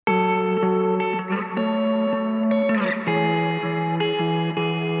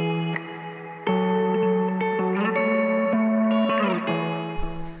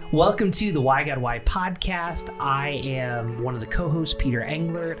Welcome to the Why God Why podcast. I am one of the co-hosts, Peter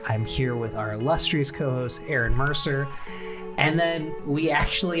Englert. I'm here with our illustrious co-host, Aaron Mercer. And then we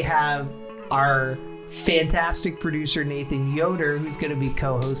actually have our fantastic producer, Nathan Yoder, who's going to be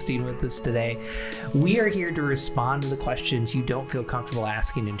co-hosting with us today. We are here to respond to the questions you don't feel comfortable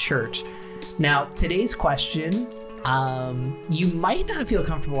asking in church. Now, today's question, you might not feel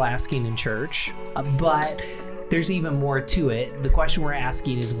comfortable asking in church, but there's even more to it. The question we're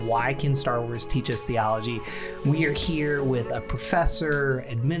asking is, why can Star Wars teach us theology? We are here with a professor,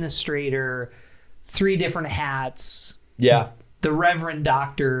 administrator, 3 different hats. Yeah. The Reverend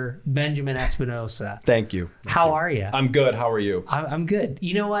Dr. Benjamin Espinosa. Thank you. How are you? I'm good. How are you? I'm good.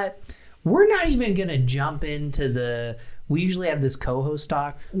 You know what? We're not even going to jump into we usually have this co-host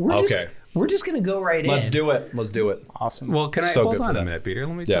talk. We're just going to go right in. Let's do it. Awesome. Well, can I hold on a minute, Peter?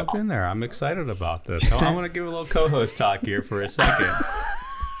 Let me jump in there. I'm excited about this. I want to give a little co-host talk here for a second.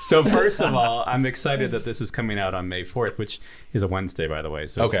 So first of all, I'm excited that this is coming out on May 4th, which is a Wednesday, by the way.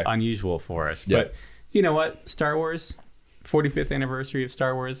 So it's unusual for us. Yep. But you know what? Star Wars, 45th anniversary of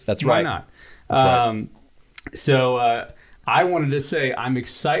Star Wars. That's Why right. not? That's right. So I wanted to say I'm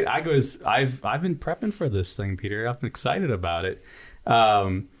excited. I've been prepping for this thing, Peter. I'm excited about it.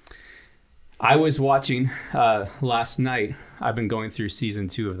 I was watching last night. I've been going through season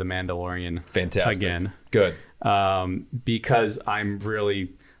 2 of The Mandalorian. Fantastic. Again. Good. Because I'm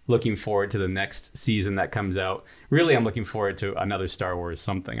really looking forward to the next season that comes out. Really, I'm looking forward to another Star Wars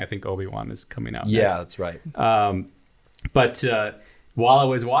something. I think Obi-Wan is coming out Yeah, next. that's right. But while I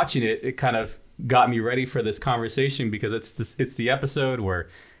was watching it, it kind of got me ready for this conversation because it's the episode where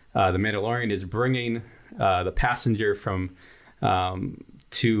the Mandalorian is bringing the passenger from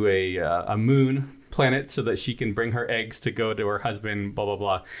to a moon planet so that she can bring her eggs to go to her husband, blah, blah,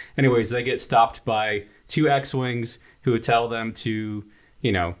 blah. Anyways, they get stopped by 2 X-Wings who would tell them to,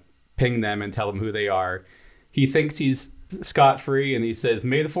 ping them and tell them who they are. He thinks he's scot-free and he says,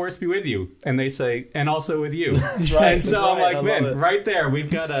 "May the Force be with you." And they say, "And also with you." That's right. And so That's I'm right. like, I love man, it. right there, we've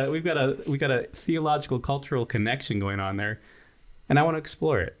got a theological, cultural connection going on there. And I want to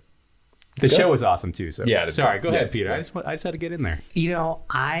explore it. The Good. show was awesome too. So Yeah, sorry, go ahead, yeah, Peter. yeah. I just had to get in there.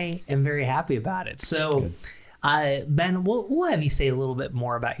 I am very happy about it. So, Ben, we'll have you say a little bit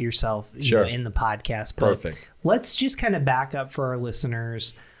more about yourself Sure. in the podcast. But Perfect. let's just kind of back up for our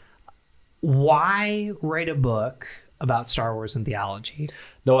listeners. Why write a book about Star Wars and theology?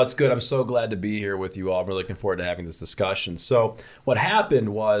 No, that's good. I'm so glad to be here with you all. I'm really looking forward to having this discussion. So what happened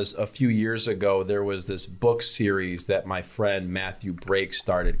was a few years ago, there was this book series that my friend Matthew Brake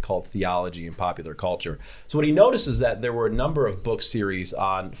started called Theology and Popular Culture. So what he noticed is that there were a number of book series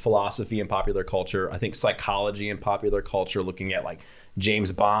on philosophy and popular culture, I think psychology and popular culture, looking at like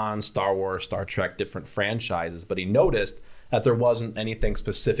James Bond, Star Wars, Star Trek, different franchises. But he noticed that there wasn't anything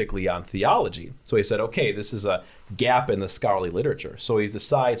specifically on theology. So he said, okay, this is a gap in the scholarly literature. So he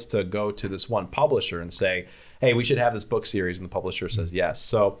decides to go to this one publisher and say, hey, we should have this book series. And the publisher says yes.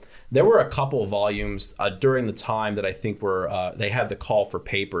 So there were a couple volumes during the time that I think they had the call for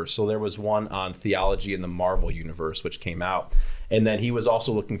papers. So there was one on theology in the Marvel universe, which came out. And then he was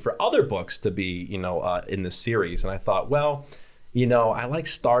also looking for other books to be, in this series. And I thought, well, I like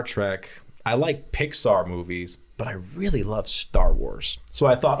Star Trek. I like Pixar movies, but I really love Star Wars. So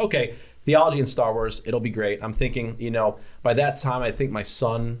I thought, okay, theology and Star Wars, it'll be great. I'm thinking, by that time, I think my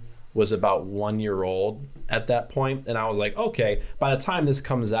son was about 1 year old at that point. And I was like, okay, by the time this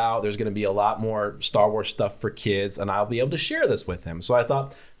comes out, there's going to be a lot more Star Wars stuff for kids, and I'll be able to share this with him. So I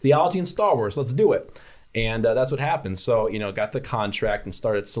thought, theology and Star Wars, let's do it. And that's what happened. So, got the contract and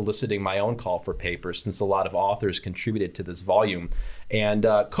started soliciting my own call for papers since a lot of authors contributed to this volume. And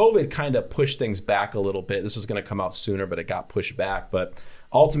COVID kind of pushed things back a little bit. This was going to come out sooner, but it got pushed back. But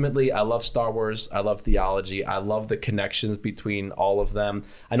ultimately, I love Star Wars. I love theology. I love the connections between all of them.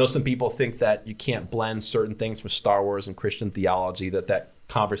 I know some people think that you can't blend certain things from Star Wars and Christian theology, that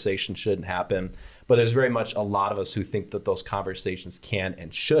conversation shouldn't happen. But there's very much a lot of us who think that those conversations can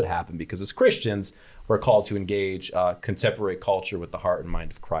and should happen because as Christians, we're called to engage contemporary culture with the heart and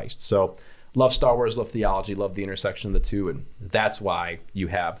mind of Christ. So love Star Wars, love theology, love the intersection of the two. And that's why you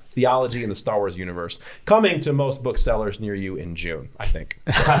have theology in the Star Wars universe coming to most booksellers near you in June, I think.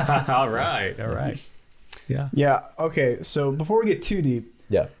 All right. Yeah. Yeah. Okay. So before we get too deep,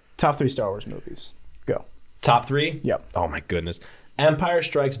 Yeah. top 3 Star Wars movies. Go. Top 3? Yep. Oh my goodness. Empire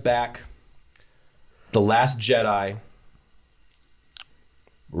Strikes Back, The Last Jedi,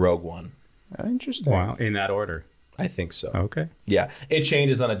 Rogue One. Interesting. Wow. In that order. I think so. Okay. Yeah, it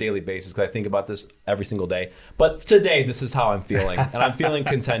changes on a daily basis because I think about this every single day. But today, this is how I'm feeling, and I'm feeling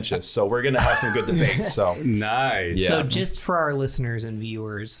contentious. So we're gonna have some good debates. So Nice. Yeah. So just for our listeners and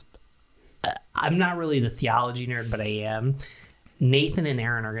viewers, I'm not really the theology nerd, but I am. Nathan and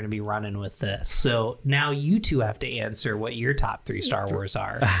Aaron are going to be running with this. So now you two have to answer what your top 3 Star Wars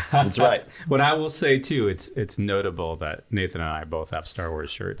are. that's right. What I will say too, it's notable that Nathan and I both have Star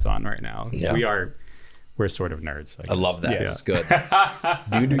Wars shirts on right now. Yeah. We're sort of nerds. I love that. Yeah. It's good.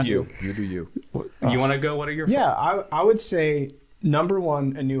 You do you. You do you. You want to go? What are your Yeah, I would say number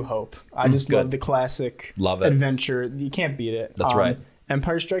 1, A New Hope. I just good. love the classic Love it. adventure. You can't beat it. That's right.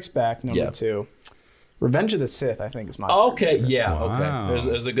 Empire Strikes Back, number Yeah. 2. Revenge of the Sith, I think, is my Okay. favorite. Yeah. Wow. Okay.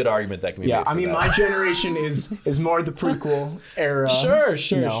 There's a good argument that can be Yeah, made. For I mean, that. my generation is more the prequel era. Sure,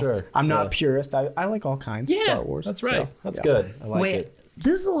 you know. sure. I'm not Yeah. a purist. I like all kinds of Star Wars. That's right. so, That's yeah. good. I like Wait, it.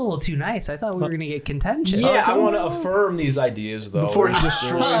 this is a little too nice. I thought we were going to get contentious. Yeah, I want to affirm these ideas though. Before he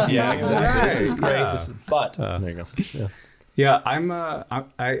destroys Yeah, me. exactly. This is great. Yeah. This is, but there you go. Yeah. Yeah,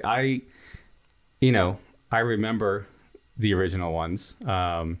 I I remember the original ones.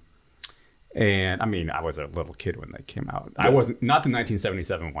 And I mean, I was a little kid when they came out. I wasn't, not the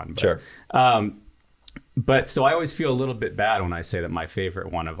 1977 one. But, Sure. But so I always feel a little bit bad when I say that my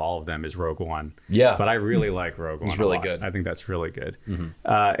favorite one of all of them is Rogue One. Yeah. But I really like Rogue One. It's really a lot. good. I think that's really good.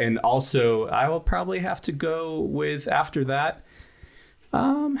 And also, I will probably have to go with after that.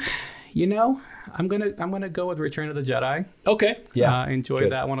 I'm gonna go with Return of the Jedi. Okay. Yeah. I enjoyed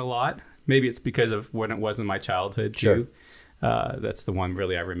Good. that one a lot. Maybe it's because of when it was in my childhood too. That's the one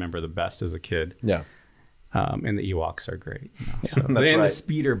really I remember the best as a kid. Yeah. And the Ewoks are great. So, That's and right. the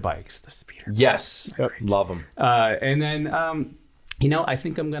speeder bikes. Yes. Yep. Love them. And then, I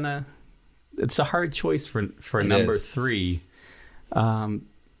think I'm gonna. It's a hard choice for number is. 3.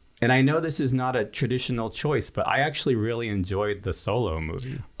 And I know this is not a traditional choice, but I actually really enjoyed the Solo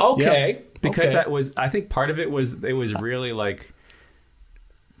movie Okay. because okay. I think part of it was really like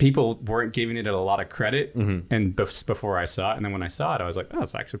people weren't giving it a lot of credit. And before I saw it, and then when I saw it, I was like, oh,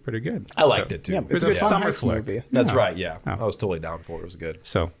 it's actually pretty good. I liked it too. Yeah, It's it's a a good fun summer heist flick. movie. That's right. Yeah. Oh. I was totally down for it. It was good.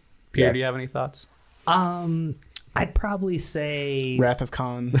 So, Peter, Yeah. do you have any thoughts? I'd probably say... Wrath of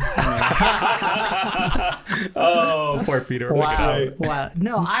Khan. Oh, poor Peter. Wow.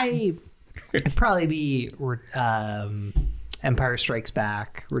 No, it'd probably be Empire Strikes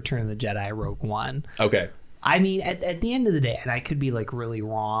Back, Return of the Jedi, Rogue One. Okay. I mean, at the end of the day, and I could be like really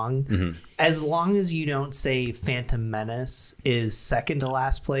wrong, as long as you don't say Phantom Menace is second to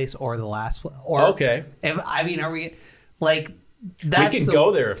last place or the last place. Or Okay. Are we like that's We can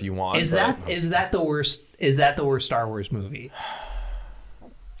go there if you want. Is but- that the worst? Is that the worst Star Wars movie?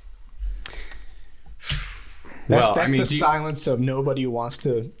 That's Well, I mean, the do you- silence of nobody who wants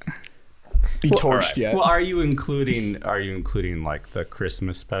to be torched all right. yet. Well, are you including like the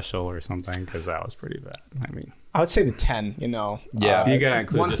Christmas special or something? Because that was pretty bad. I mean, I would say the 10. Yeah. you gotta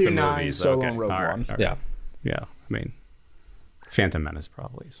include 1 just through the 9, movies. Solo Okay. and Rogue All right. One. All right. Yeah. Yeah. I mean, Phantom Menace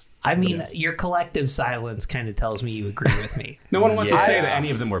probably is. I mean, your collective silence kind of tells me you agree with me. No one wants to say Yeah. that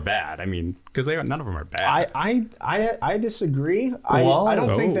any of them were bad. I mean, because none of them are bad. I disagree. I don't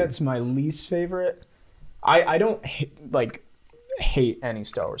think Oh. that's my least favorite. I don't hate any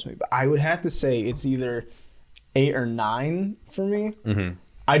Star Wars movie, but I would have to say it's either 8 or 9 for me. Mm-hmm.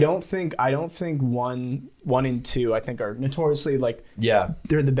 I don't think 1 and 2 I think are notoriously Yeah.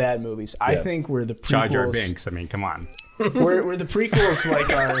 they're the bad movies. I Yeah. think we're the Jar Jar prequels. Binks. I mean, come on. Where the prequels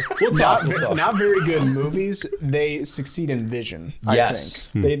are We'll talk. not very good movies, they succeed in vision. Yes.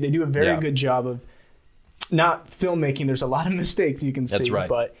 I think they do a very Yeah. good job of not filmmaking. There's a lot of mistakes you can see, That's right.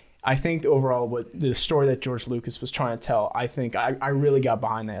 but I think overall, what the story that George Lucas was trying to tell, I think I really got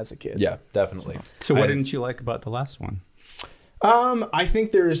behind that as a kid. Yeah. Definitely. So, what I- didn't you like about the last one? I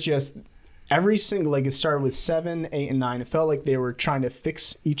think there is just every single it started with 7, 8, and 9. It felt like they were trying to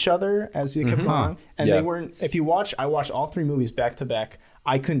fix each other as they kept going, and Yeah. they weren't. If you watch, I watched all 3 movies back to back.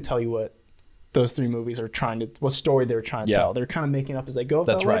 I couldn't tell you what those 3 movies are what story they were trying to Yeah. tell. They're kind of making up as they go. it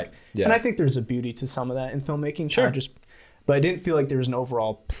That's felt right. like. Yeah. And I think there's a beauty to some of that in filmmaking. Sure. But I didn't feel like there was an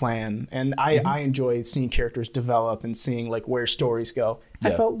overall plan, and I enjoy seeing characters develop and seeing where stories go. I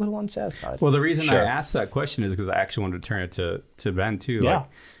Yeah. felt a little unsatisfied. Well, the reason Sure. I asked that question is because I actually wanted to turn it to Ben too. Yeah.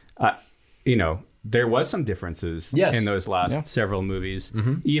 There was some differences Yes. in those last Yeah. several movies,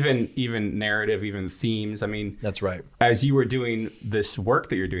 even narrative, even themes. I mean, That's right. as you were doing this work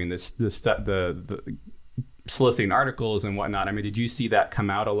that you're doing, the soliciting articles and whatnot. I mean, did you see that come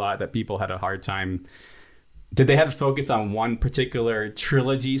out a lot? That people had a hard time. Did they have to focus on one particular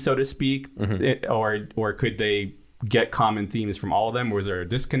trilogy, so to speak, or could they get common themes from all of them? Or was there a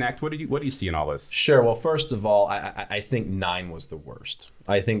disconnect? What do you see in all this? Sure. Well, first of all, I think 9 was the worst.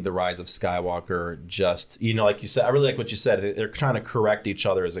 I think The Rise of Skywalker just, like you said, I really like what you said. They're trying to correct each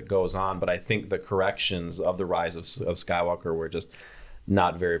other as it goes on, but I think the corrections of The Rise of Skywalker were just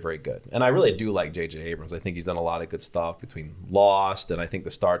not very, very good. And I really do like J.J. Abrams. I think he's done a lot of good stuff between Lost, and I think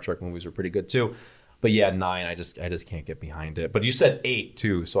the Star Trek movies were pretty good too. But yeah, 9, I just can't get behind it. But you said 8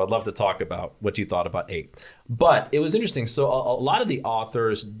 too, so I'd love to talk about what you thought about 8. But it was interesting. So a lot of the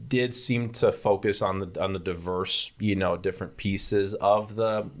authors did seem to focus on the diverse, different pieces of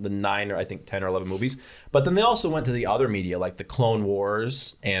the 9 or I think 10 or 11 movies. But then they also went to the other media like the Clone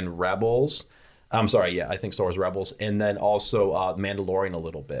Wars and Rebels. I'm sorry, yeah, I think Star Wars Rebels, and then also Mandalorian a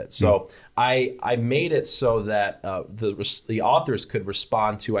little bit. So I made it so that the authors could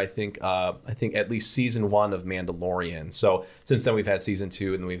respond to I think at least season 1 of Mandalorian. So since then we've had season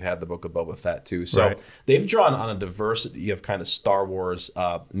 2, and then we've had the Book of Boba Fett too. So they've drawn on a diversity of kind of Star Wars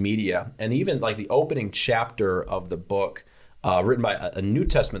media, and even like the opening chapter of the book. Written by a New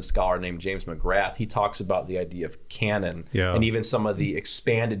Testament scholar named James McGrath. He talks about the idea of canon and even some of the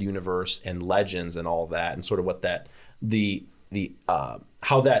expanded universe and legends and all that, and sort of what that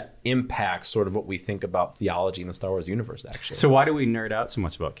how that impacts sort of what we think about theology in the Star Wars universe. Actually, so why do we nerd out so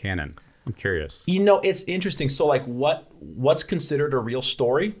much about canon? I'm curious. It's interesting. So like, what's considered a real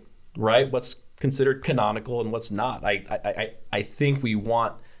story, right? What's considered canonical and what's not? I think we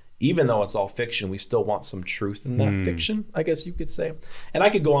want. Even though it's all fiction, we still want some truth in that fiction, I guess you could say. And I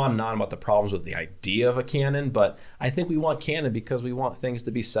could go on and on about the problems with the idea of a canon, but I think we want canon because we want things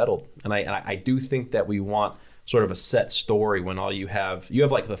to be settled. And I do think that we want sort of a set story when all you have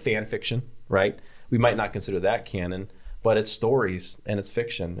like the fan fiction, right? We might not consider that canon, but it's stories and it's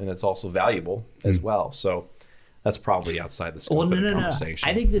fiction and it's also valuable as well. So that's probably outside the scope of the conversation.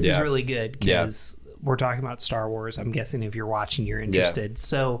 I think this is really good because we're talking about Star Wars. I'm guessing if you're watching, you're interested.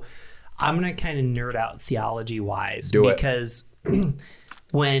 So I'm going to kind of nerd out theology wise because I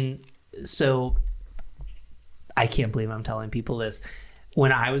can't believe I'm telling people this.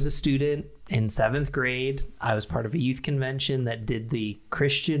 When I was a student in 7th grade, I was part of a youth convention that did the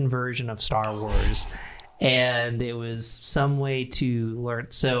Christian version of Star Wars. And it was some way to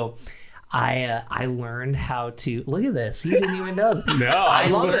learn. So I learned how to look at this. You didn't even know that. No, I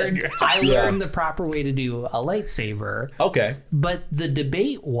learned the proper way to do a lightsaber. Okay. But the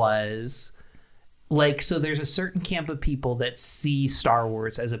debate was like, so there's a certain camp of people that see Star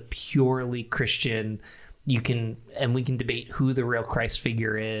Wars as a purely Christian. We can debate who the real Christ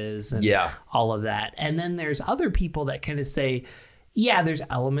figure is and all of that. And then there's other people that kind of say, yeah, there's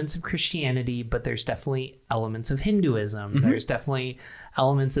elements of Christianity, but there's definitely elements of Hinduism. Mm-hmm. There's definitely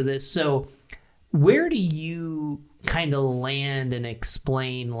elements of this. So where do you kind of land and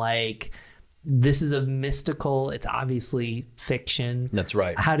explain, like, this is a mystical, it's obviously fiction. That's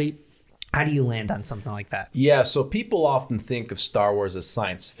right. How do you land on something like that? Yeah, so people often think of Star Wars as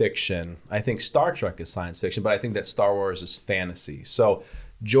science fiction. I think Star Trek is science fiction, but I think that Star Wars is fantasy. So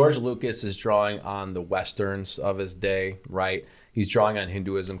George Lucas is drawing on the Westerns of his day, right? He's drawing on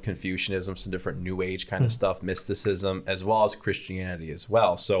Hinduism, Confucianism, some different New Age kind of stuff, mysticism, as well as Christianity as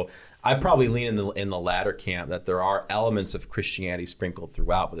well. So I probably lean in the latter camp, that there are elements of Christianity sprinkled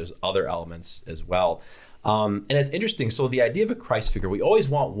throughout, but there's other elements as well. And it's interesting. So the idea of a Christ figure, we always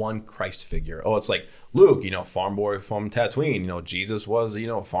want one Christ figure. Oh, it's like Luke, farm boy from Tatooine. Jesus was,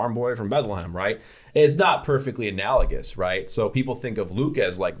 a farm boy from Bethlehem, right? It's not perfectly analogous, right? So people think of Luke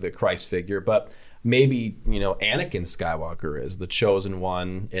as like the Christ figure, but maybe, Anakin Skywalker is the chosen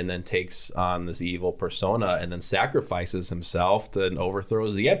one and then takes on this evil persona and then sacrifices himself and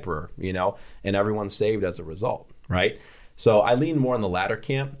overthrows the emperor, and everyone's saved as a result, right? So I lean more in the latter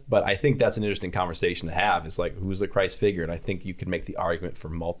camp, but I think that's an interesting conversation to have. It's like, who's the Christ figure? And I think you can make the argument for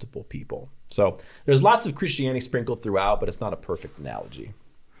multiple people. So there's lots of Christianity sprinkled throughout, but it's not a perfect analogy.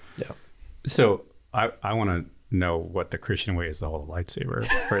 Yeah. So I want to know what the Christian way is to hold a lightsaber,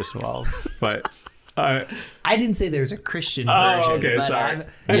 first of all. But I didn't say there's a Christian version. Okay, but sorry.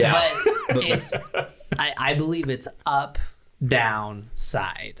 But it's I believe it's up, down,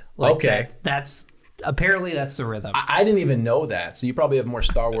 side. Like okay. That's apparently that's the rhythm. I didn't even know that. So you probably have more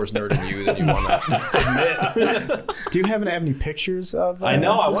Star Wars nerd in you than you want to admit. Do you happen to have any pictures of? I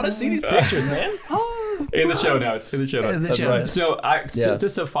know. I want to see these pictures, man. In the show notes. That's right. So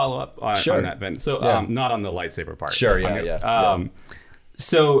just to follow up on that, Ben. So not on the lightsaber part. Sure. Yeah.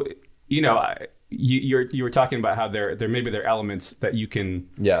 So you were talking about how there are elements that you can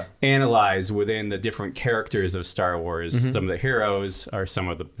analyze within the different characters of Star Wars. Mm-hmm. Some of the heroes are some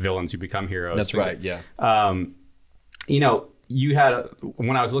of the villains who become heroes. That's right. Yeah. you had,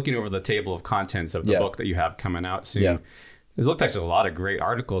 when I was looking over the table of contents of the book that you have coming out soon, it looked like there's a lot of great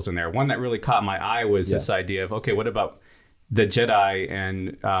articles in there. One that really caught my eye was this idea of, okay, what about the Jedi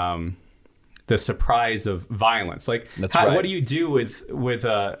and the surprise of violence? Like, what do you do with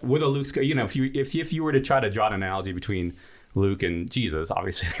a Luke? You know, if you were to try to draw an analogy between Luke and Jesus,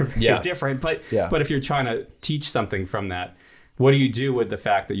 obviously they're very different. But if you're trying to teach something from that, what do you do with the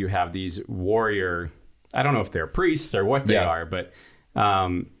fact that you have these warrior? I don't know if they're priests or what they are, but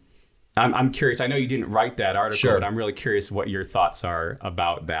I'm curious. I know you didn't write that article, but I'm really curious what your thoughts are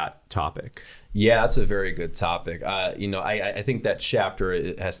about that topic. Yeah, that's a very good topic. I think that chapter,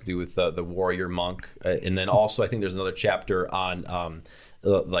 it has to do with the warrior monk. And then also I think there's another chapter on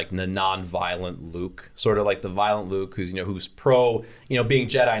like the non-violent Luke, sort of like the violent Luke who's pro, being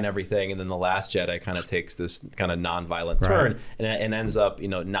Jedi and everything. And then the Last Jedi kind of takes this kind of non-violent turn and ends up,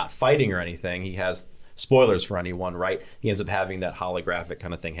 not fighting or anything. He has, spoilers for anyone, right? He ends up having that holographic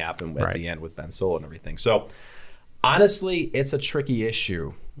kind of thing happen at the end with Ben Solo and everything. So honestly, it's a tricky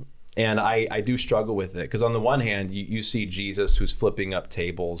issue. And I do struggle with it because on the one hand, you see Jesus who's flipping up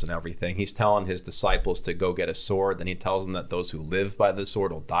tables and everything. He's telling his disciples to go get a sword. Then he tells them that those who live by the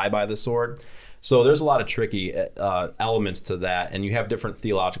sword will die by the sword. So there's a lot of tricky elements to that. And you have different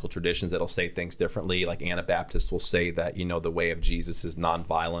theological traditions that'll say things differently. Like Anabaptists will say that, the way of Jesus is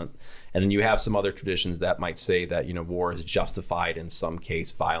nonviolent. And then you have some other traditions that might say that, war is justified in some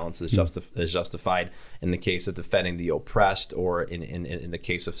case, violence is justified in the case of defending the oppressed or in the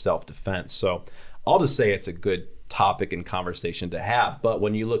case of self-defense. So I'll just say it's a good topic and conversation to have. But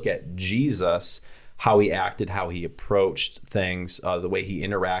when you look at Jesus, how he acted, how he approached things, the way he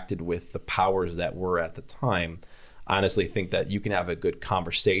interacted with the powers that were at the time, I honestly think that you can have a good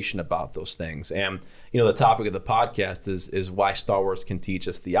conversation about those things. And, the topic of the podcast is why Star Wars can teach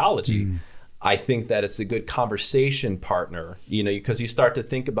us theology. I think that it's a good conversation partner, because you start to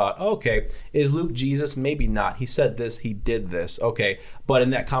think about, okay, is Luke Jesus? Maybe not. He said this, he did this. Okay. But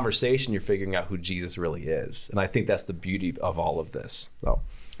in that conversation, you're figuring out who Jesus really is. And I think that's the beauty of all of this. So.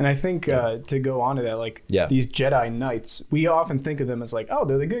 And I think to go on to that, these Jedi Knights, we often think of them as like, oh,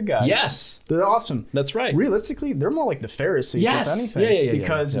 they're the good guys. Yes. They're awesome. That's right. Realistically, they're more like the Pharisees, if anything.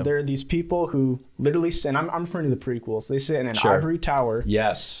 Because they're these people who literally sit, and I'm referring to the prequels, they sit in an ivory tower.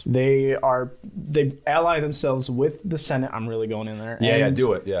 Yes. They ally themselves with the Senate. I'm really going in there.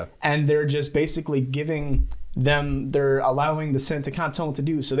 Do it. Yeah. And they're just basically they're allowing the Senate to kind of tell them what to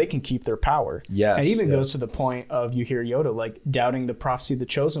do so they can keep their power. Yes. And it even goes to the point of, you hear Yoda like doubting the prophecy of the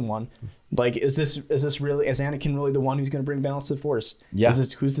chosen one. Like, is Anakin really the one who's going to bring balance to the Force? Yeah.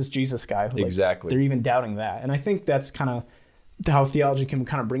 Who's this Jesus guy? Like, exactly. They're even doubting that. And I think that's kind of how theology can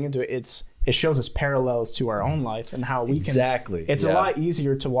kind of bring into it. It shows us parallels to our own life and how we can. Exactly. It's a lot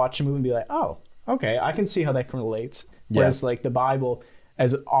easier to watch a movie and be like, oh, okay, I can see how that can relate. Whereas like the Bible,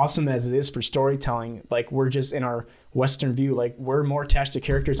 as awesome as it is for storytelling, like we're just in our Western view, like we're more attached to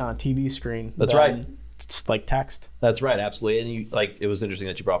characters on a TV screen. That's right. It's like text. That's right, absolutely. And it was interesting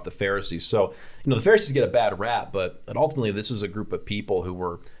that you brought up the Pharisees. So, the Pharisees get a bad rap, but ultimately this was a group of people who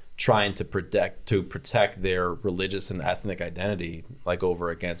were trying to protect their religious and ethnic identity, like over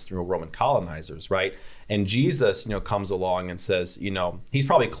against Roman colonizers, right? And Jesus, comes along and says, he's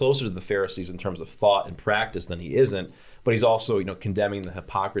probably closer to the Pharisees in terms of thought and practice than he isn't. But he's also, condemning the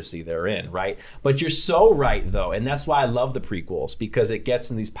hypocrisy therein, right? But you're so right, though, and that's why I love the prequels, because it gets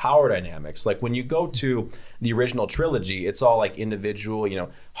in these power dynamics. Like when you go to the original trilogy, it's all like individual,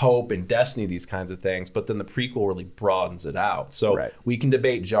 hope and destiny, these kinds of things. But then the prequel really broadens it out. So we can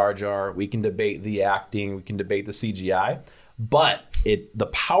debate Jar Jar, we can debate the acting, we can debate the CGI, but the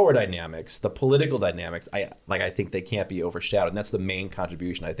power dynamics, the political dynamics, I think they can't be overshadowed. And that's the main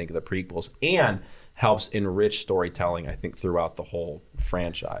contribution, I think, of the prequels, and helps enrich storytelling, I think, throughout the whole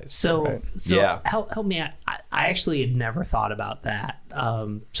franchise. So help me out. I actually had never thought about that.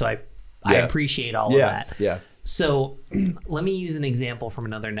 So I appreciate all of that. Yeah. So let me use an example from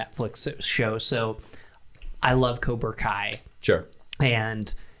another Netflix show. So I love Cobra Kai. Sure.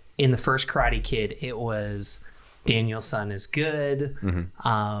 And in the first Karate Kid, it was Daniel-san is good.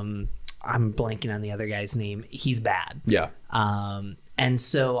 Mm-hmm. I'm blanking on the other guy's name. He's bad. Yeah. And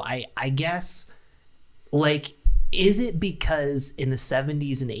so I guess, like, is it because in the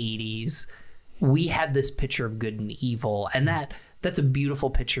 70s and 80s we had this picture of good and evil, and that's a beautiful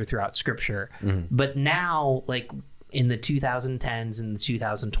picture throughout scripture. Mm-hmm. But now, like in the 2010s and the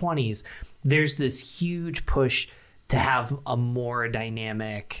 2020s, there's this huge push to have a more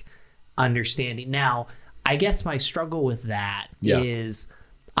dynamic understanding. Now, I guess my struggle with that is,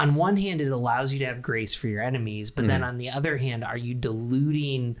 on one hand, it allows you to have grace for your enemies, but then on the other hand, are you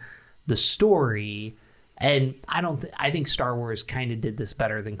diluting the story And I think Star Wars kind of did this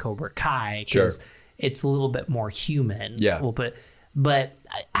better than Cobra Kai because it's a little bit more human. Yeah. But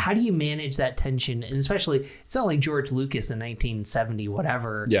how do you manage that tension? And especially, it's not like George Lucas in 1970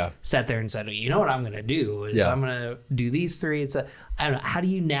 whatever sat there and said, you know what I'm going to do is I'm going to do these three. I don't know. How do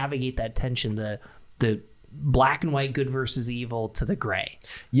you navigate that tension? The black and white, good versus evil, to the gray.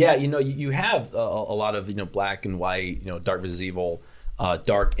 Yeah, you have a lot of black and white, dark versus evil,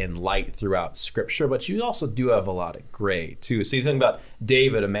 dark and light throughout Scripture, but you also do have a lot of gray too. So you think about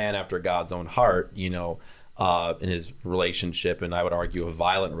David, a man after God's own heart, in his relationship, and I would argue a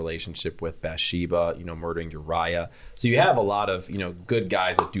violent relationship with Bathsheba, murdering Uriah. So you have a lot of good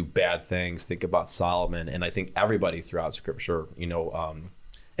guys that do bad things. Think about Solomon, and I think everybody throughout Scripture,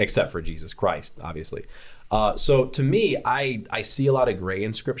 except for Jesus Christ, obviously. So to me, I see a lot of gray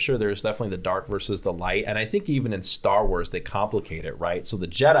in Scripture. There's definitely the dark versus the light. And I think even in Star Wars, they complicate it, right? So the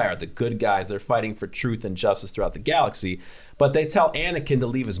Jedi are the good guys. They're fighting for truth and justice throughout the galaxy. But they tell Anakin to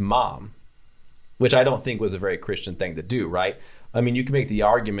leave his mom, which I don't think was a very Christian thing to do, right? I mean, you can make the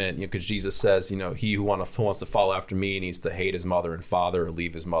argument, because Jesus says, he who wants to follow after me needs to hate his mother and father or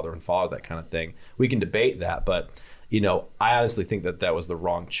leave his mother and father, that kind of thing. We can debate that, but I honestly think that was the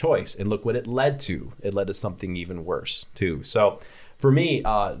wrong choice. And look what it led to. It led to something even worse, too. So for me,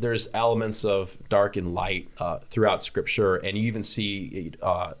 there's elements of dark and light throughout Scripture. And you even see,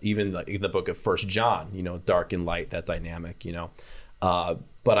 even in the book of 1 John, dark and light, that dynamic,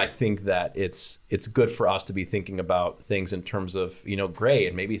 But I think that it's good for us to be thinking about things in terms of, gray,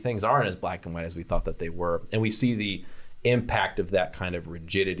 and maybe things aren't as black and white as we thought that they were. And we see the impact of that kind of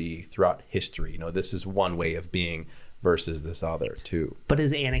rigidity throughout history. This is one way of being versus this other too. But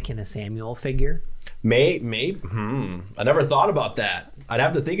is Anakin a Samuel figure? Maybe. I never thought about that. I'd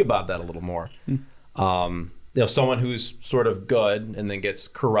have to think about that a little more. Someone who's sort of good and then gets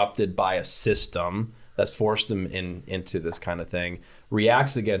corrupted by a system that's forced him into this kind of thing,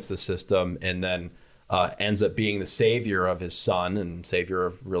 reacts against the system, and then ends up being the savior of his son and savior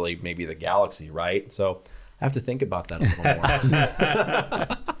of really maybe the galaxy, right? So I have to think about that a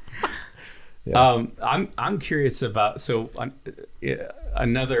little more. I'm curious about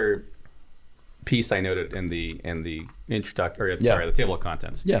another piece I noted in the introduction, the table of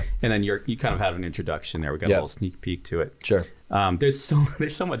contents. Yeah, and then you kind of have an introduction there. We got a little sneak peek to it. Sure. There's so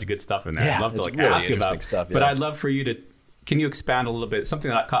much good stuff in there. Yeah, I'd love to really ask about stuff. Yeah. But I'd love for you to. Can you expand a little bit? Something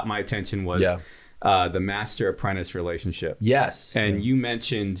that caught my attention was the master-apprentice relationship. Yes. And you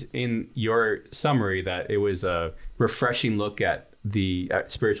mentioned in your summary that it was a refreshing look at the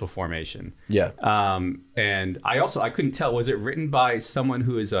spiritual formation. Yeah. And I couldn't tell, was it written by someone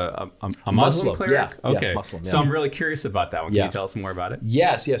who is a Muslim cleric? Yeah. Okay. Yeah, Muslim, So I'm really curious about that one. Can you tell us more about it?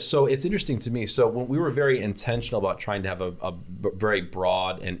 Yes. So it's interesting to me. So when we were very intentional about trying to have a very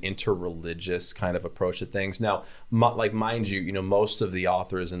broad and interreligious kind of approach to things. Now, mind you, most of the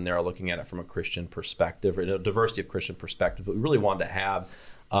authors in there are looking at it from a Christian perspective, or a diversity of Christian perspectives, but we really wanted to have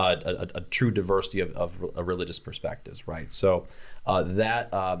a true diversity of religious perspectives, right? So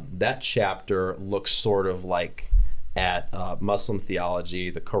that chapter looks sort of like at Muslim theology,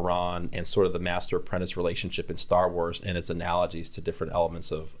 the Quran, and sort of the master-apprentice relationship in Star Wars and its analogies to different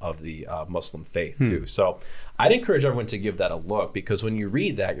elements of the Muslim faith too. So I'd encourage everyone to give that a look, because when you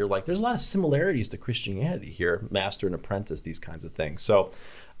read that, you're like, there's a lot of similarities to Christianity here, master and apprentice, these kinds of things. So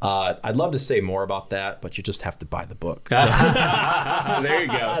I'd love to say more about that, but you just have to buy the book. There you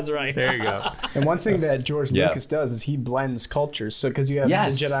go. That's right. There you go. And one thing that George Lucas does is he blends cultures. So because you have the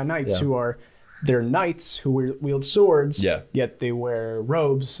Jedi Knights who are, they're knights who wield swords, yet they wear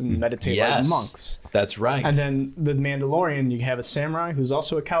robes and meditate like monks. That's right. And then the Mandalorian, you have a samurai who's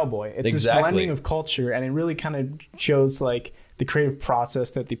also a cowboy. It's this blending of culture, and it really kind of shows like the creative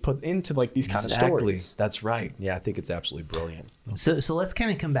process that they put into like these kind of stories. That's right. Yeah, I think it's absolutely brilliant. So let's kind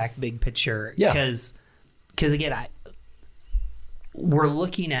of come back big picture, Yeah. because again, we're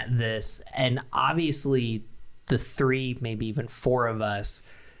looking at this, and obviously the 3, maybe even 4 of us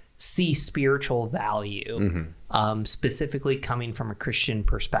see spiritual value, specifically coming from a Christian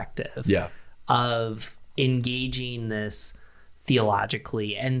perspective, of engaging this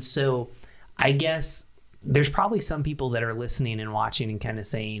theologically. And so I guess there's probably some people that are listening and watching and kind of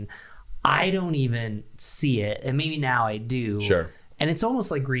saying, I don't even see it, and maybe now I do. Sure. And it's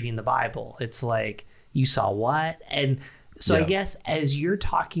almost like reading the Bible. It's like, you saw what? And so I guess as you're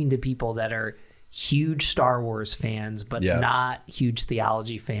talking to people that are huge Star Wars fans, but not huge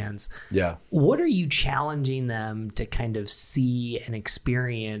theology fans, what are you challenging them to kind of see and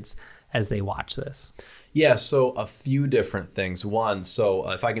experience as they watch this? Yeah, so a few different things. One, so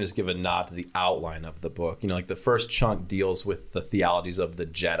if I can just give a nod to the outline of the book, like the first chunk deals with the theologies of the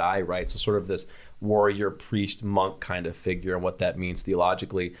Jedi, right? So sort of this warrior, priest, monk kind of figure and what that means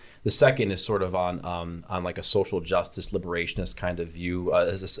theologically. The second is sort of on like a social justice liberationist kind of view,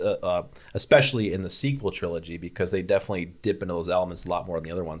 especially in the sequel trilogy, because they definitely dip into those elements a lot more than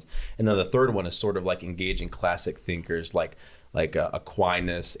the other ones. And then the third one is sort of like engaging classic thinkers like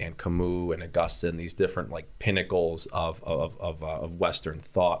Aquinas and Camus and Augustine, these different like pinnacles of Western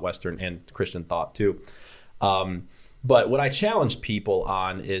thought, Western and Christian thought too. But what I challenge people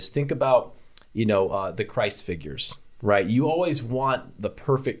on is think about the Christ figures, right? You always want the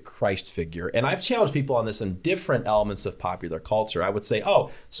perfect Christ figure. And I've challenged people on this in different elements of popular culture. I would say,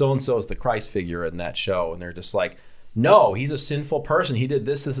 oh, so-and-so is the Christ figure in that show. And they're just like, no, he's a sinful person. He did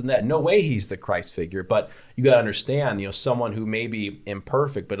this, and that. No way he's the Christ figure. But you got to understand, someone who may be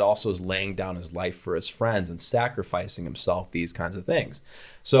imperfect, but also is laying down his life for his friends and sacrificing himself, these kinds of things.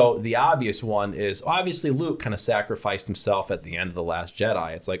 So the obvious one is, obviously, Luke kind of sacrificed himself at the end of The Last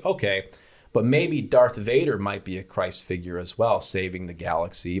Jedi. It's like, okay, but maybe Darth Vader might be a Christ figure as well, saving the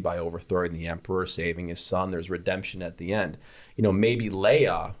galaxy by overthrowing the Emperor, saving his son. There's redemption at the end. Maybe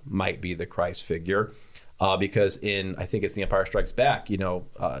Leia might be the Christ figure because I think it's The Empire Strikes Back,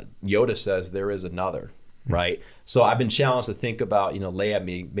 Yoda says there is another, right? So I've been challenged to think about, Leia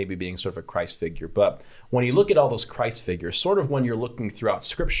maybe being sort of a Christ figure. But when you look at all those Christ figures, sort of when you're looking throughout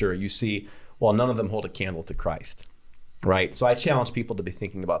Scripture, you see, well, none of them hold a candle to Christ, right? So I challenge people to be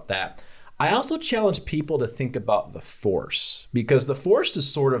thinking about that. I also challenge people to think about the Force, because the Force is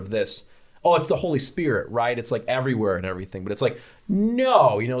sort of this, it's the Holy Spirit, right? It's like everywhere and everything. But it's like,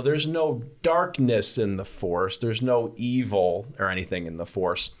 no, there's no darkness in the Force. There's no evil or anything in the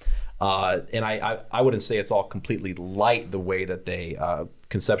Force. And I wouldn't say it's all completely light the way that they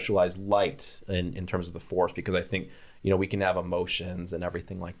conceptualize light in terms of the Force, because I think, we can have emotions and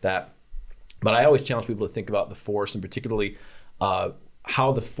everything like that. But I always challenge people to think about the Force, and particularly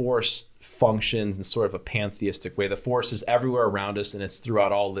how the Force functions in sort of a pantheistic way. The Force is everywhere around us, and it's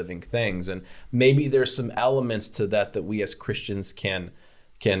throughout all living things. And maybe there's some elements to that we as Christians can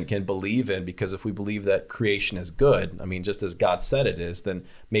believe in, because if we believe that creation is good, just as God said it is, then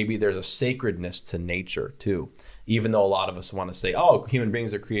maybe there's a sacredness to nature too. Even though a lot of us want to say, human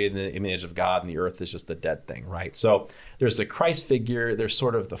beings are created in the image of God and the earth is just a dead thing, right? So there's the Christ figure, there's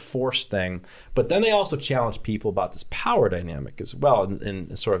sort of the Force thing, but then I also challenge people about this power dynamic as well,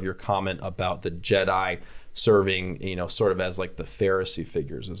 and sort of your comment about the Jedi serving, sort of as like the Pharisee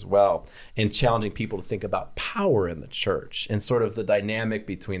figures as well, and challenging people to think about power in the church and sort of the dynamic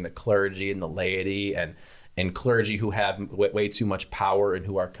between the clergy and the laity, and clergy who have way too much power and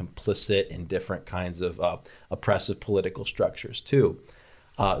who are complicit in different kinds of oppressive political structures too.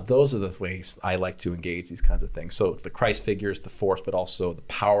 Those are the ways I like to engage these kinds of things. So the Christ figures, the Force, but also the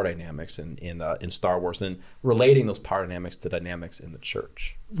power dynamics in Star Wars, and relating those power dynamics to dynamics in the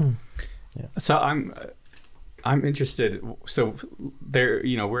church. Mm. Yeah. So I'm interested. So there,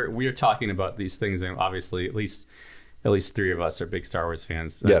 we're talking about these things, and obviously at least three of us are big Star Wars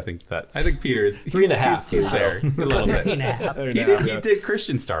fans. Yeah. I think Peter is 3.5. He's there a little bit. 3.5. He did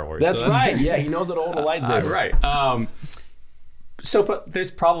Christian Star Wars. That's right. Yeah, he knows how to hold a lightsaber. Right. But there's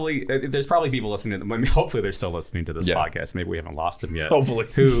probably people listening. Hopefully they're still listening to this podcast. Maybe we haven't lost them yet. Hopefully,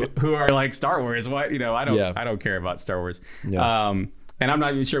 who are like Star Wars. What I don't care about Star Wars. Yeah. And I'm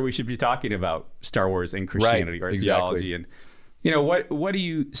not even sure we should be talking about Star Wars and Christianity or theology. And what do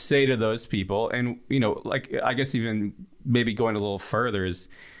you say to those people? And I guess even maybe going a little further is,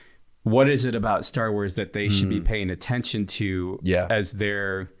 what is it about Star Wars that they should be paying attention to as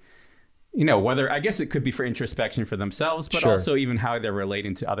their, whether, I guess it could be for introspection for themselves, but also even how they're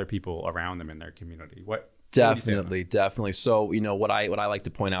relating to other people around them in their community. Definitely. So, what I like to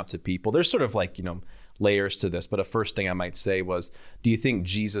point out to people, there's sort of like, layers to this, but a first thing I might say was, do you think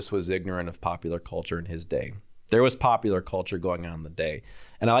Jesus was ignorant of popular culture in his day? There was popular culture going on in the day.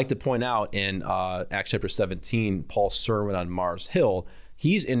 And I like to point out in Acts chapter 17, Paul's sermon on Mars Hill,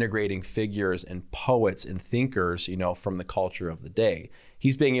 he's integrating figures and poets and thinkers, from the culture of the day.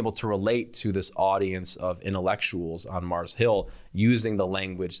 He's being able to relate to this audience of intellectuals on Mars Hill using the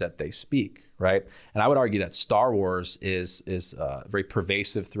language that they speak, right? And I would argue that Star Wars is very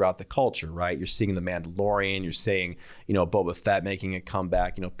pervasive throughout the culture, right? You're seeing The Mandalorian, you're seeing, Boba Fett making a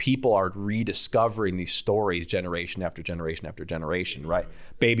comeback. People are rediscovering these stories generation after generation after generation, right?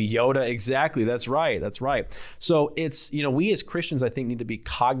 Baby Yoda, exactly. That's right. So it's, we as Christians, I think, need to be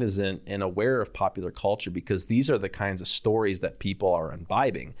cognizant and aware of popular culture, because these are the kinds of stories that people are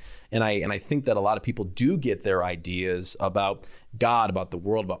imbibing. And I think that a lot of people do get their ideas about God, about the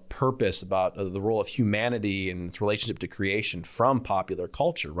world, about purpose, about the role of humanity and its relationship to creation from popular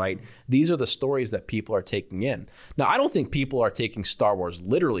culture, right? These are the stories that people are taking in. Now, I don't think people are taking Star Wars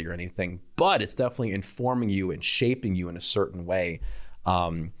literally or anything, but it's definitely informing you and shaping you in a certain way.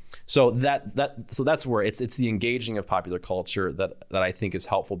 So that's where it's the engaging of popular culture that I think is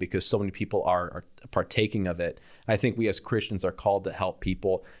helpful, because so many people are partaking of it. I think we as Christians are called to help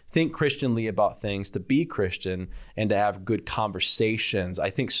people think Christianly about things, to be Christian, and to have good conversations. I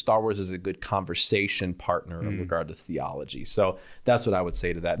think Star Wars is a good conversation partner in regard to theology. So that's what I would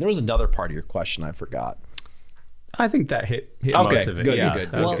say to that. And there was another part of your question I forgot. I think that hit Okay, most of it. good, Yeah,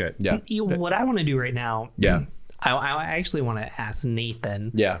 good. that was Well, good. Yeah. What I want to do right now, Yeah. I actually want to ask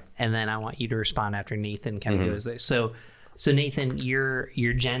Nathan. Yeah. And then I want you to respond after Nathan kind of goes there. So Nathan, you're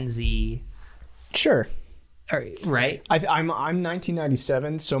Gen Z, Sure. right? I'm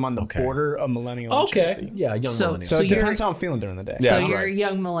 1997, so I'm on the border of millennial and Gen Z. Yeah, young So- millennial. So, So it you're- depends how I'm feeling during the day. Yeah, So that's you're right. a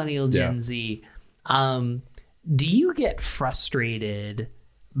young millennial Gen Yeah. Z. Do you get frustrated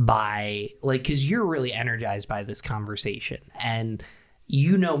by, like, because you're really energized by this conversation and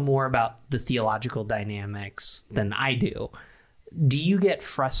you know more about the theological dynamics than I do. Do you get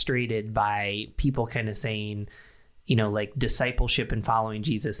frustrated by people kind of saying, like discipleship and following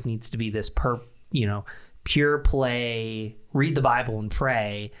Jesus needs to be this pure play, read the Bible and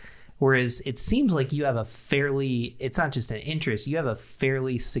pray? Whereas it seems like you have it's not just an interest, you have a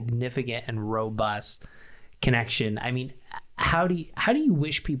fairly significant and robust connection. I mean, how do you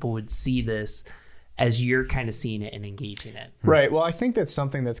wish people would see this as you're kind of seeing it and engaging it? Right. Well, I think that's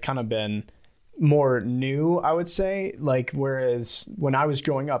something that's kind of been more new, I would say. Like, whereas when I was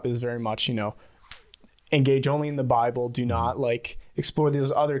growing up, it was very much, engage only in the Bible, do not like explore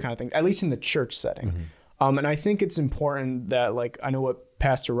those other kind of things, at least in the church setting. And I think it's important that, like, I know what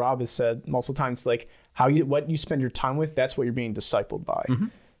Pastor Rob has said multiple times, like what you spend your time with, that's what you're being discipled by.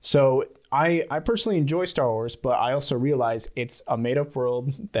 So I personally enjoy Star Wars, but I also realize it's a made up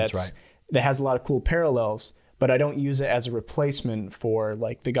world that has a lot of cool parallels, but I don't use it as a replacement for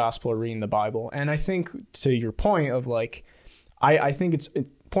like the gospel or reading the Bible. And I think, to your point of like, I think it's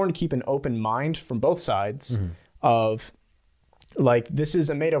important to keep an open mind from both sides of, like, this is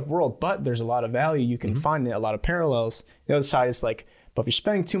a made up world, but there's a lot of value you can find in it, a lot of parallels. The other side is like, but if you're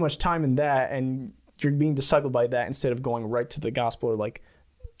spending too much time in that and you're being discipled by that instead of going right to the gospel or like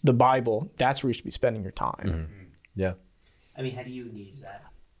the Bible, that's where you should be spending your time. Yeah. I mean, how do you engage that?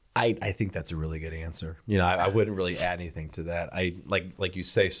 I think that's a really good answer. I wouldn't really add anything to that. I like you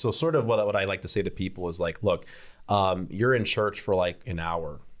say, so sort of what I like to say to people is like, look, you're in church for like an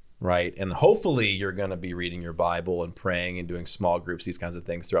hour, right? And hopefully you're going to be reading your Bible and praying and doing small groups, these kinds of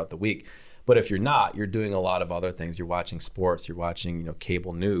things throughout the week. But if you're not, you're doing a lot of other things. You're watching sports, you're watching,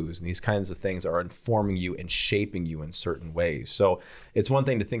 cable news, and these kinds of things are informing you and shaping you in certain ways. So it's one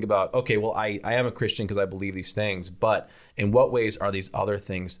thing to think about, okay, well, I am a Christian because I believe these things, but in what ways are these other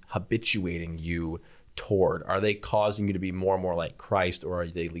things habituating you toward? Are they causing you to be more and more like Christ, or are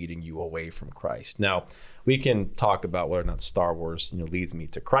they leading you away from Christ? Now, we can talk about whether or not Star Wars, leads me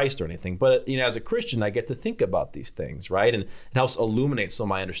to Christ or anything, but as a Christian, I get to think about these things, right? And it helps illuminate some of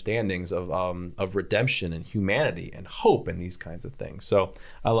my understandings of redemption and humanity and hope and these kinds of things. So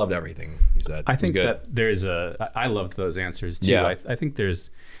I loved everything you said. I think that there's I loved those answers too. Yeah. I think there's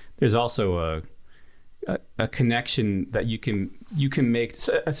also a connection that you can make.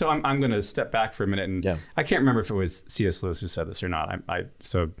 So I'm going to step back for a minute, and I can't remember if it was C.S. Lewis who said this or not.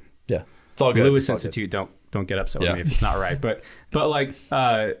 Yeah, it's all good. Lewis Institute, don't get upset with me if it's not right. But like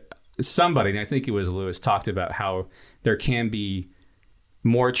somebody, and I think it was Lewis, talked about how there can be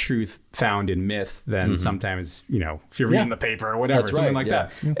more truth found in myth than sometimes, if you're reading the paper or whatever, something like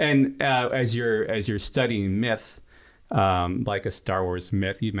that. And as you're studying myth, like a Star Wars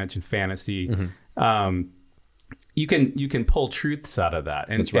myth, you mentioned fantasy, you can pull truths out of that.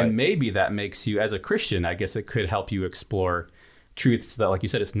 And maybe that makes you, as a Christian, I guess it could help you explore truths that, like you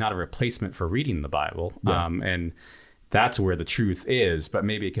said, it's not a replacement for reading the Bible. And that's where the truth is, but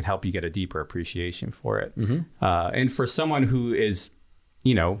maybe it can help you get a deeper appreciation for it. And for someone who is,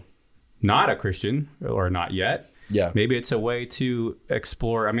 not a Christian or not yet, maybe it's a way to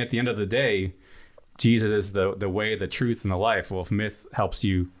explore. I mean, at the end of the day, Jesus is the way, the truth, and the life. Well, if myth helps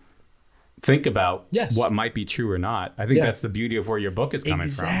you think about what might be true or not, I think that's the beauty of where your book is coming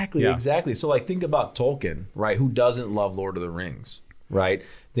from. Exactly. So like, think about Tolkien, right? Who doesn't love Lord of the Rings, right?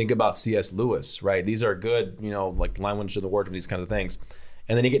 Think about C.S. Lewis, right? These are good, like Language of the Wardrobe, these kinds of things.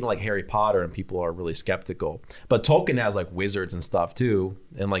 And then you get into like Harry Potter and people are really skeptical. But Tolkien has like wizards and stuff too,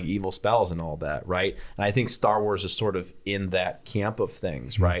 and like evil spells and all that, right? And I think Star Wars is sort of in that camp of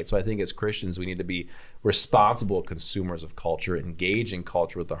things, right? So I think as Christians, we need to be responsible consumers of culture, engaging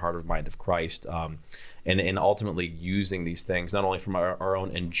culture with the heart of mind of Christ, and ultimately using these things not only from our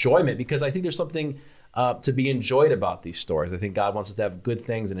own enjoyment, because I think there's something to be enjoyed about these stories. I think God wants us to have good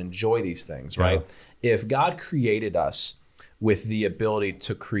things and enjoy these things, right? Yeah. If God created us with the ability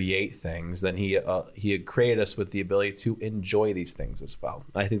to create things, then he had created us with the ability to enjoy these things as well.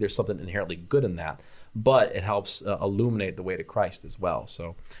 I think there's something inherently good in that, but it helps illuminate the way to Christ as well.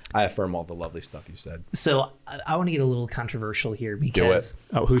 So I affirm all the lovely stuff you said. So I want to get a little controversial here because...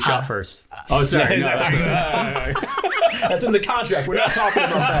 Oh, who shot first? Oh, sorry. That's in the contract. We're not talking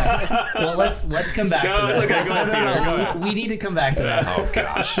about that. Well, let's come back to that. It's okay. Go ahead, Peter. Go ahead. We need to come back to that. Oh,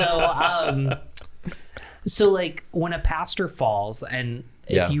 gosh. So like when a pastor falls, and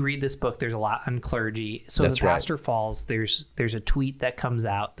Yeah. if you read this book, there's a lot on clergy. So That's the pastor falls, there's a tweet that comes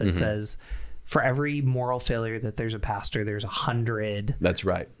out that says, for every moral failure that there's a pastor, there's 100 That's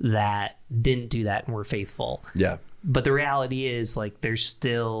right. that didn't do that and were faithful. Yeah. But the reality is, like, there's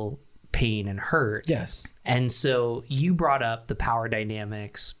still pain and hurt. Yes. And so you brought up the power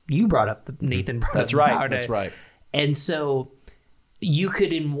dynamics. You brought up Nathan brought That's up the right. power That's right. And so you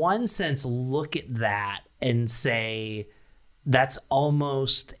could, in one sense, look at that and say that's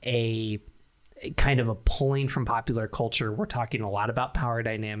almost a kind of a pulling from popular culture. We're talking a lot about power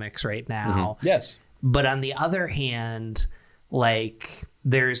dynamics right now. Yes. But on the other hand, like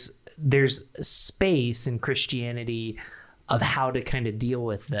there's space in Christianity of how to kind of deal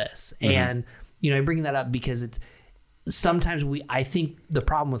with this. And, you know, I bring that up because it's sometimes I think the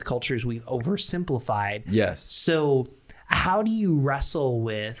problem with culture is we've oversimplified. Yes. So how do you wrestle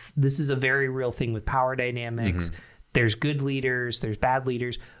with, this is a very real thing with power dynamics. There's good leaders, there's bad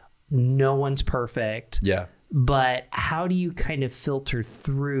leaders. No one's perfect. Yeah. But how do you kind of filter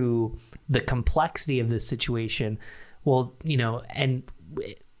through the complexity of this situation? Well, you know, and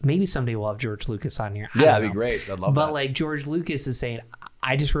maybe someday we'll have George Lucas on here. Yeah, that'd be great. I'd love that. But like George Lucas is saying,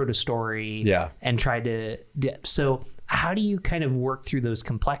 I just wrote a story and tried to. So how do you kind of work through those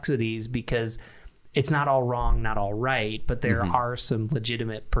complexities? Because it's not all wrong, not all right, but there are some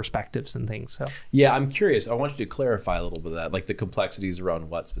legitimate perspectives and things. So yeah, I'm curious. I want you to clarify a little bit of that, like the complexities around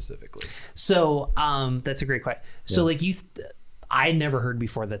what specifically. So that's a great question. So like I never heard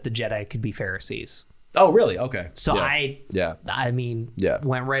before that the Jedi could be Pharisees. Oh, really? Okay. So yeah. I mean,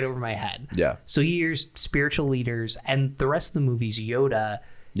 went right over my head. Yeah. So here's spiritual leaders, and the rest of the movies, Yoda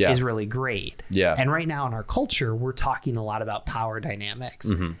is really great. Yeah. And right now in our culture, we're talking a lot about power dynamics.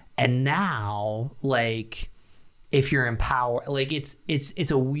 And now, like, if you're in power, like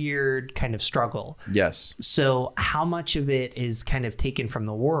it's a weird kind of struggle. Yes. So how much of it is kind of taken from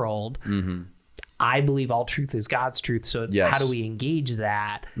the world? I believe all truth is God's truth. So it's how do we engage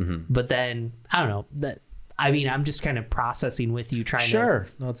that? But then I don't know I mean, I'm just kind of processing with you trying to.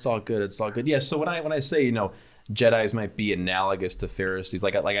 No, it's all good. It's all good. Yeah. So when I say, you know, Jedis might be analogous to Pharisees,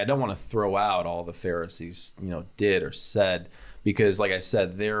 like I don't want to throw out all the Pharisees, you know, did or said, because like I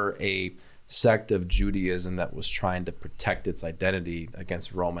said, they're a sect of Judaism that was trying to protect its identity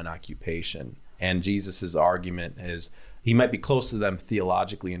against Roman occupation. And Jesus's argument is he might be close to them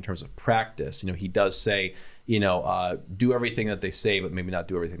theologically in terms of practice. You know, he does say, you know, do everything that they say, but maybe not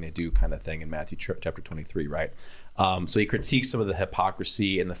do everything they do, kind of thing in Matthew chapter 23, right? So he critiques some of the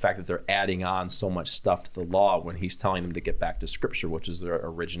hypocrisy and the fact that they're adding on so much stuff to the law when he's telling them to get back to Scripture, which is their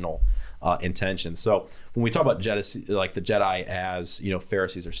original intention. So when we talk about Jedi, like the Jedi as, you know,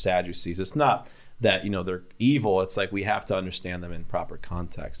 Pharisees or Sadducees, it's not that, you know, they're evil. It's like we have to understand them in proper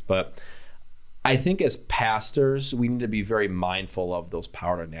context. But I think as pastors, we need to be very mindful of those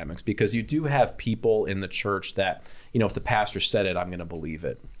power dynamics, because you do have people in the church that, you know, if the pastor said it, I'm going to believe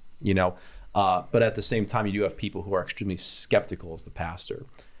it, you know. But at the same time, you do have people who are extremely skeptical of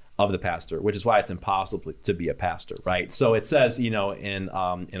the pastor, which is why it's impossible to be a pastor, right? So it says, you know, in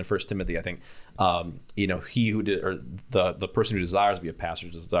 1 Timothy, I think, you know, the person who desires to be a pastor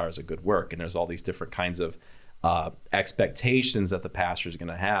desires a good work, and there's all these different kinds of expectations that the pastor is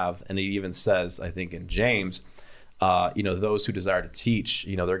going to have, and he even says, I think in James, you know, those who desire to teach,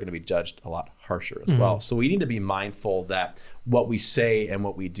 you know, they're going to be judged a lot harsher as well. So we need to be mindful that what we say and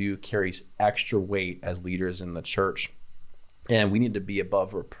what we do carries extra weight as leaders in the church. And we need to be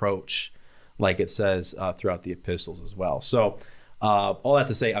above reproach, like it says throughout the epistles as well. So all that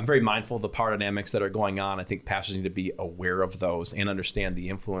to say, I'm very mindful of the power dynamics that are going on. I think pastors need to be aware of those and understand the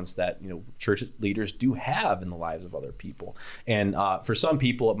influence that, you know, church leaders do have in the lives of other people. And for some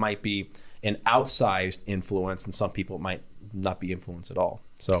people, it might be an outsized influence, and some people it might not be influenced at all.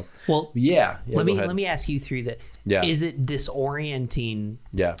 So well, let me ask you through that. Yeah. Is it disorienting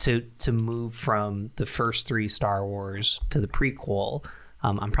to move from the first 3 Star Wars to the prequel?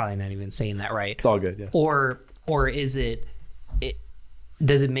 I'm probably not even saying that right. It's all good. Yeah. Or is it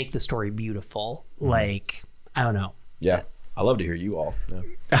does it make the story beautiful? Like, I don't know. Yeah. I love to hear you all.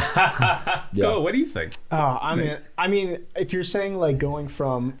 Yeah. Go. What do you think? I mean, if you're saying like going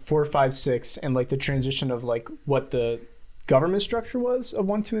from 4, 5, 6, and like the transition of like what the government structure was of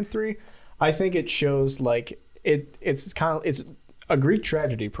 1, 2, and 3, I think it shows like it's a Greek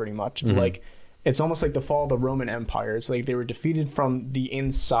tragedy pretty much. Like it's almost like the fall of the Roman Empire. It's like they were defeated from the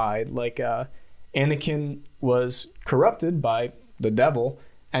inside. Like Anakin was corrupted by the devil.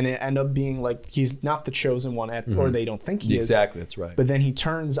 And it ended up being like he's not the chosen one, or they don't think he is. Exactly, that's right. But then he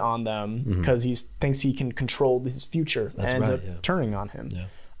turns on them because he thinks he can control his future and ends up turning on him. Yeah.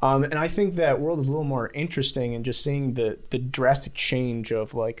 And I think that world is a little more interesting, and just seeing the drastic change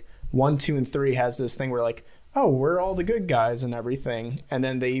of like 1, 2, and 3 has this thing where like, oh, we're all the good guys and everything. And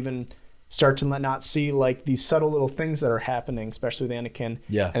then they even start to not see like these subtle little things that are happening, especially with Anakin.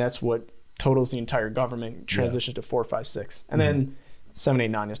 Yeah. And that's what totals the entire government, transitions to 4, 5, 6. And then 7, 8,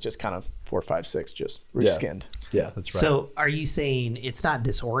 9 is just kind of 4, 5, 6, just reskinned. Yeah, that's right. So are you saying it's not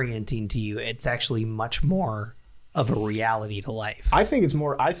disorienting to you? It's actually much more of a reality to life. I think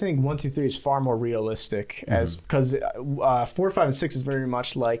 1, 2, 3 is far more realistic because 4, 5, and 6 is very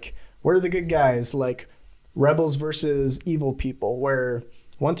much like, we're the good guys, like rebels versus evil people, where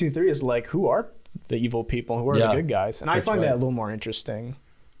 1, 2, 3 is like, who are the evil people? Who are the good guys? And I find that a little more interesting.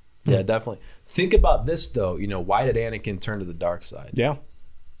 Yeah, definitely. Think about this though. Why did Anakin turn to the dark side? Yeah,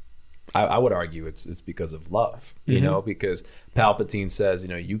 I would argue it's because of love. Because Palpatine says,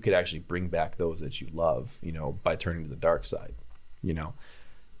 you could actually bring back those that you love, by turning to the dark side.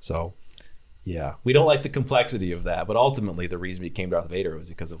 So yeah, we don't like the complexity of that, but ultimately the reason he became Darth Vader was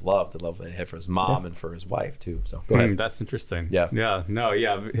because of love, the love that he had for his mom and for his wife too. So go ahead. That's interesting. Yeah.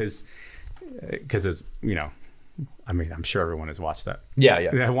 Because I mean, I'm sure everyone has watched that.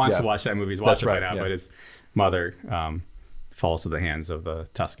 Yeah. Wants to watch that movie. He's watching right now, yeah. But his mother falls to the hands of the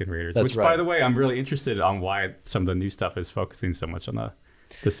Tusken Raiders. That's which, by the way, I'm really interested on why some of the new stuff is focusing so much on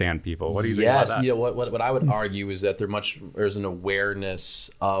the Sand People. What do you think about that? What I would argue is that there's an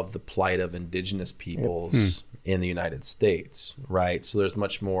awareness of the plight of indigenous peoples in the United States, right? So there's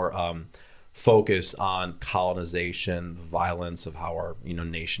much more focus on colonization, violence of how our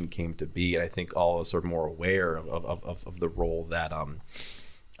nation came to be, and I think all of us are more aware of the role that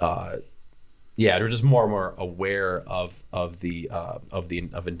they're just more and more aware of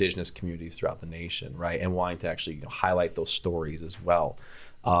indigenous communities throughout the nation, right, and wanting to actually highlight those stories as well,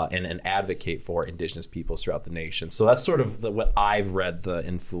 and advocate for indigenous peoples throughout the nation. So that's sort of what I've read the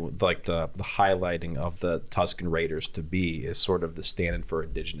influence, like the highlighting of the Tusken Raiders to be, is sort of the stand-in for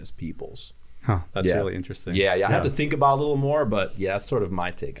indigenous peoples. Huh, that's really interesting. Yeah. I have to think about it a little more, but yeah, that's sort of my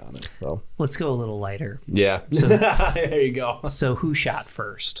take on it. So let's go a little lighter. Yeah. So, there you go. So who shot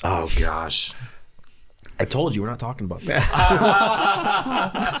first? Oh gosh. I told you we're not talking about that.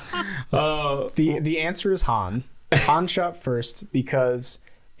 The answer is Han. Han shot first because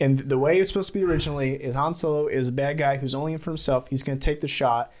in the way it's supposed to be originally is Han Solo is a bad guy who's only in for himself. He's going to take the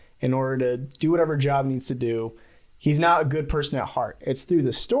shot in order to do whatever job he needs to do. He's not a good person at heart. It's through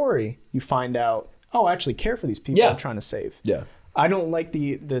the story you find out, I actually care for these people I'm trying to save. Yeah. I don't like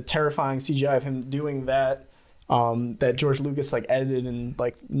the terrifying CGI of him doing that that George Lucas edited in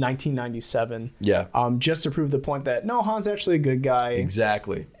 1997. Yeah. Just to prove the point that no, Han's actually a good guy.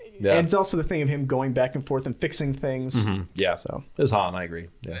 Exactly. Yeah. And it's also the thing of him going back and forth and fixing things. Mm-hmm. Yeah. So it was Han, I agree.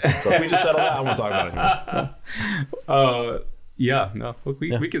 Yeah. So if we just settled that, I won't talk about it anymore. Yeah, no,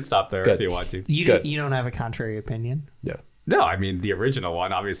 we can stop there if you want to. You don't have a contrary opinion? Yeah. No, I mean, the original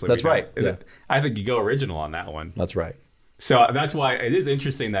one, obviously. That's right. Yeah. I think you go original on that one. That's right. So that's why it is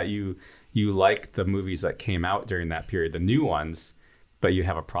interesting that you like the movies that came out during that period, the new ones, but you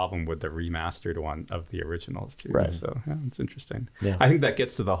have a problem with the remastered one of the originals too. Right. So it's interesting. Yeah. I think that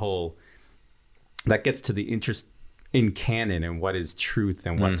gets to the interest in canon and what is truth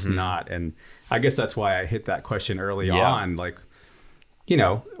and what's not. And I guess that's why I hit that question early on.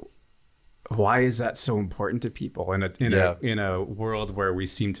 Why is that so important to people in a world where we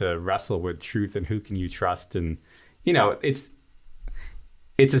seem to wrestle with truth and who can you trust? And, it's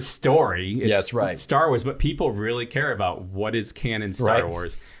a story. That's right. It's Star Wars, but people really care about what is canon Star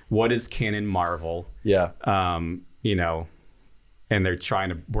Wars, what is canon Marvel. Yeah. And and they're trying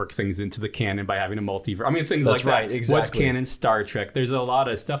to work things into the canon by having a multiverse. I mean, things That's like right, that. exactly. What's canon? Star Trek. There's a lot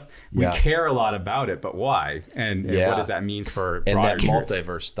of stuff. We Yeah. care a lot about it, but why? And what does that mean for And that broader truth?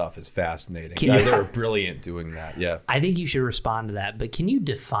 multiverse stuff is fascinating. Can you- They were brilliant doing that. Yeah. I think you should respond to that, but can you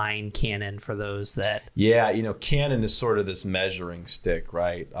define canon for those that... Yeah, canon is sort of this measuring stick,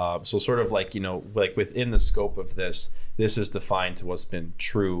 right? So sort of like, like within the scope of this is defined to what's been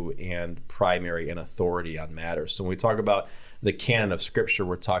true and primary and authority on matters. So when we talk about the canon of scripture,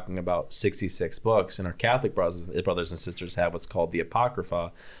 we're talking about 66 books, and our Catholic brothers and sisters have what's called the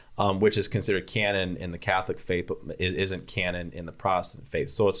Apocrypha, which is considered canon in the Catholic faith, but it isn't canon in the Protestant faith.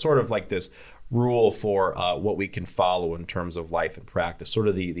 So it's sort of like this rule for what we can follow in terms of life and practice, sort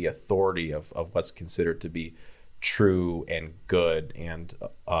of the authority of what's considered to be true and good and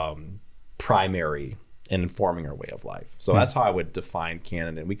primary in informing our way of life. So that's how I would define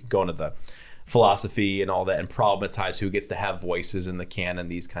canon. And we could go into the philosophy and all that and problematize who gets to have voices in the canon,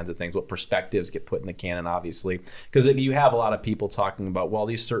 these kinds of things, what perspectives get put in the canon, obviously. Because you have a lot of people talking about, well,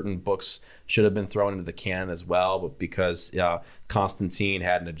 these certain books should have been thrown into the canon as well, but because Constantine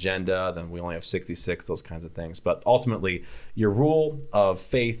had an agenda, then we only have 66, those kinds of things. But ultimately, your rule of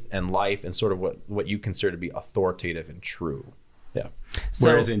faith and life and sort of what you consider to be authoritative and true. Yeah.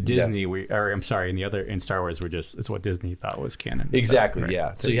 Whereas in Disney, in Star Wars, it's what Disney thought was canon. Exactly, Right.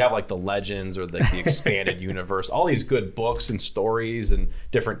 yeah. So you have like the legends or the expanded universe, all these good books and stories and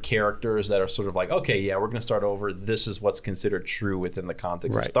different characters that are sort of like, okay, yeah, we're going to start over. This is what's considered true within the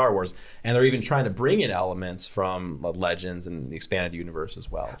context of Star Wars. And they're even trying to bring in elements from the legends and the expanded universe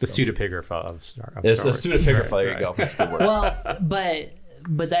as well. The pseudepigrapha of Star Wars. It's the pseudepigrapha, there you go. That's a good word. Well,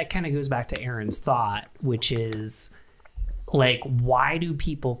 but that kind of goes back to Aaron's thought, which is... like, why do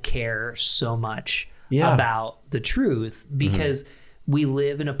people care so much about the truth? Because we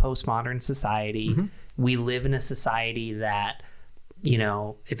live in a postmodern society. We live in a society that,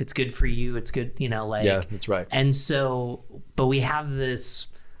 if it's good for you, it's good, Yeah, that's right. And so, but we have this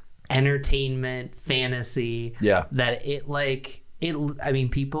entertainment fantasy that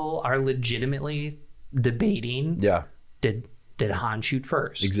people are legitimately debating. Yeah. Did Han shoot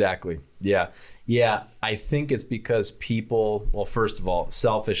first? Exactly. Yeah. Yeah. I think it's because people, well, first of all,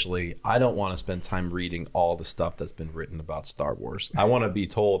 selfishly, I don't want to spend time reading all the stuff that's been written about Star Wars. I want to be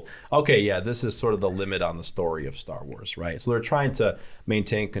told, okay, yeah, this is sort of the limit on the story of Star Wars, right? So they're trying to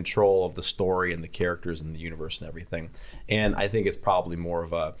maintain control of the story and the characters and the universe and everything. And I think it's probably more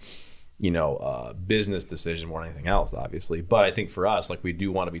of a, business decision more than anything else, obviously. But I think for us, like, we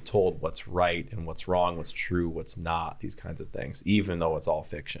do want to be told what's right and what's wrong, what's true, what's not, these kinds of things, even though it's all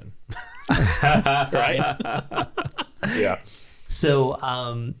fiction. Right? Yeah.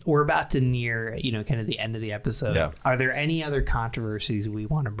 So we're about to near, kind of the end of the episode. Yeah. Are there any other controversies we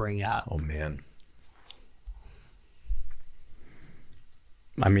want to bring up? Oh, man.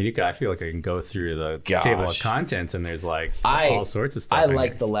 I mean, I feel like I can go through the table of contents, and there's like all sorts of stuff. I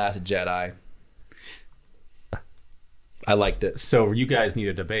liked The Last Jedi. I liked it. So you guys need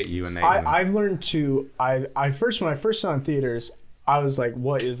a debate, you and they. I've learned to. When I first saw it in theaters, I was like,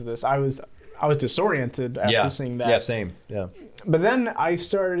 "What is this?" I was disoriented after seeing that. Yeah, same. Yeah. But then I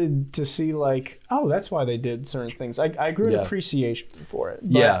started to see like, oh, that's why they did certain things. I grew an appreciation for it.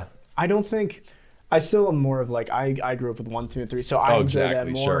 But I don't think. I still am more of like I grew up with 1, 2, and 3, so I enjoy that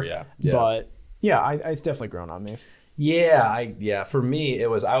more. Sure, yeah. But it's definitely grown on me. Yeah, for me I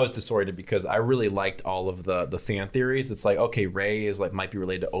was disoriented because I really liked all of the fan theories. It's like, okay, Rey is like might be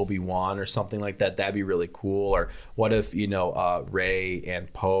related to Obi-Wan or something like that. That'd be really cool. Or what if Rey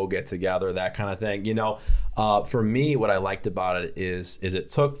and Poe get together, that kind of thing. For me, what I liked about it is it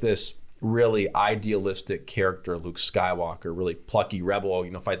took this really idealistic character, Luke Skywalker, really plucky rebel,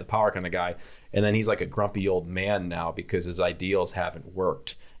 fight the power kind of guy. And then he's like a grumpy old man now because his ideals haven't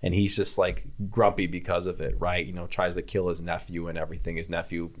worked. And he's just like grumpy because of it, right? Tries to kill his nephew and everything. His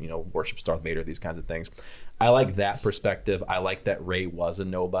nephew, worships Darth Vader, these kinds of things. I like that perspective. I like that Rey was a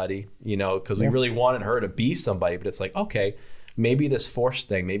nobody, because we really wanted her to be somebody. But it's like, okay, maybe this Force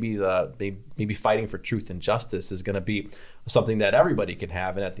thing, maybe fighting for truth and justice is going to be something that everybody can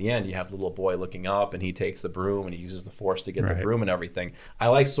have. And at the end, you have the little boy looking up and he takes the broom and he uses the Force to get the broom and everything. I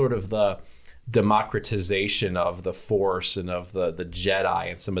like sort of the democratization of the Force and of the Jedi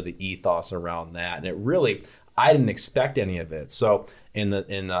and some of the ethos around that. And it really, I didn't expect any of it. So in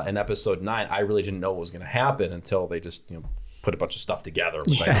episode 9, I really didn't know what was going to happen until they just put a bunch of stuff together,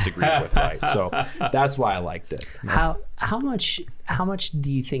 which I disagreed with. Right, so that's why I liked it. How much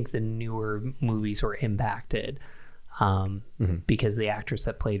do you think the newer movies were impacted because the actress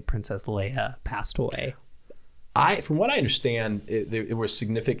that played Princess Leia passed away? From what I understand, it was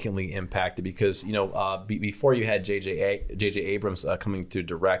significantly impacted because before you had J.J. Abrams coming to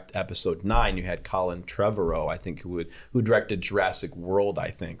direct Episode 9, you had Colin Trevorrow, I think, who directed Jurassic World, I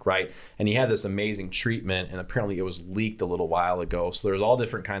think, right? And he had this amazing treatment, and apparently it was leaked a little while ago. So there's all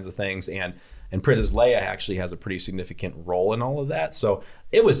different kinds of things, and Princess Leia actually has a pretty significant role in all of that. So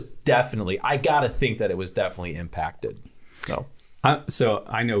it was definitely, I gotta think that it was definitely impacted. So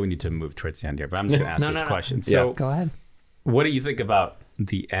I know we need to move towards the end here, but I'm just going to ask this question. So Go ahead. What do you think about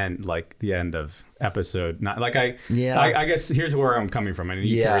the end, like the end of Episode 9? Like I guess here's where I'm coming from. I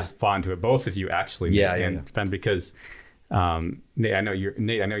need to respond to it, both of you actually. Ben, because Nate, I know you're in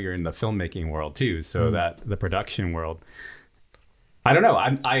the filmmaking world too, so that the production world. I don't know.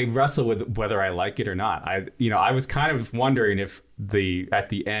 I wrestle with whether I like it or not. I was kind of wondering if at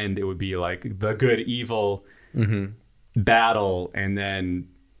the end it would be like the good evil battle, and then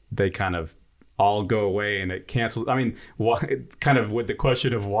they kind of all go away and it cancels. I mean, kind of with the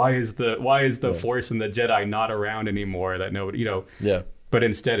question of why is the Force and the Jedi not around anymore? That nobody, But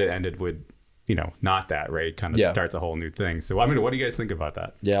instead, it ended with not that, right? Kind of starts a whole new thing. So I mean, what do you guys think about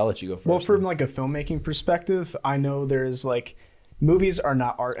that? Yeah, I'll let you go first. Well, from like a filmmaking perspective, I know there's like movies are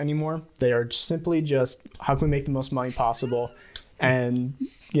not art anymore. They are simply just how can we make the most money possible. And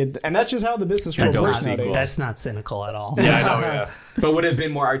that's just how the business world works nowadays. That's not cynical at all. Yeah, I know. Yeah, but would it have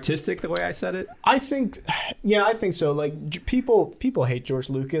been more artistic the way I said it? I think so. Like people hate George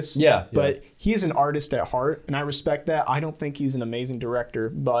Lucas. But he's an artist at heart, and I respect that. I don't think he's an amazing director,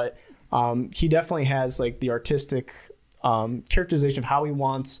 but he definitely has like the artistic characterization of how he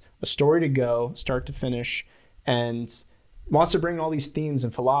wants a story to go, start to finish, and wants to bring all these themes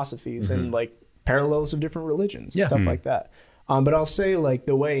and philosophies and like parallels of different religions, stuff like that. But I'll say like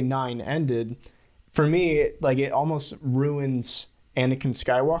the way 9 ended, for me, it almost ruins Anakin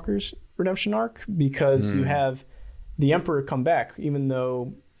Skywalker's redemption arc because you have the Emperor come back, even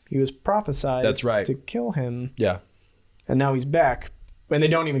though he was prophesied to kill him. Yeah. And now he's back, and they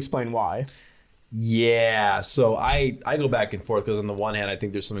don't even explain why. Yeah, so I go back and forth because on the one hand, I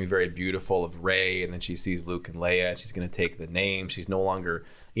think there's something very beautiful of Rey, and then she sees Luke and Leia, and she's going to take the name. She's no longer,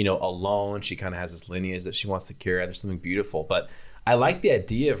 alone. She kind of has this lineage that she wants to carry. There's something beautiful, but I like the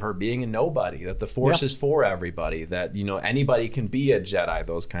idea of her being a nobody, that the Force is for everybody, that, anybody can be a Jedi,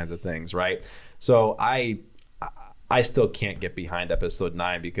 those kinds of things, right? So I still can't get behind Episode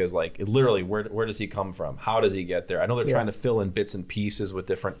 9 because, literally, where does he come from? How does he get there? I know they're trying to fill in bits and pieces with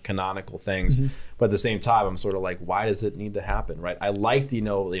different canonical things, but at the same time, I'm sort of like, why does it need to happen, right? I liked,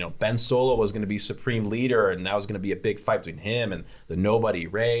 Ben Solo was going to be supreme leader, and that was going to be a big fight between him and the nobody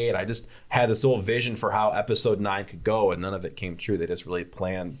Rey, and I just had this whole vision for how Episode 9 could go, and none of it came true. They just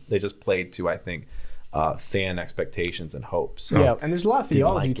played to, I think, fan expectations and hopes. So and there's a lot of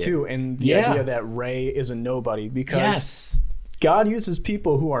theology too, and the idea that Rey is a nobody because God uses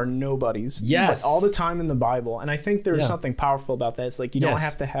people who are nobodies all the time in the Bible, and I think there's something powerful about that. It's like you don't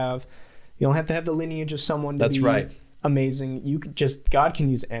have to have the lineage of someone to be amazing. You could God can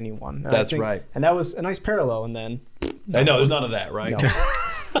use anyone. And and that was a nice parallel. And then I know there's none of that, right? No.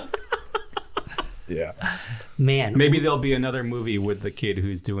 Yeah, man. Maybe there'll be another movie with the kid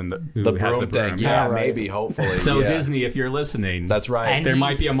who's doing the broom thing. Yeah, maybe, hopefully. So Disney, if you're listening, that's right. And there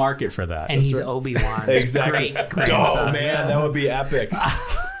might be a market for that. And he's Obi-Wan. Exactly. Great oh man, that would be epic.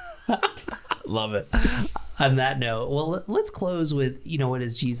 Love it. On that note, well, let's close with what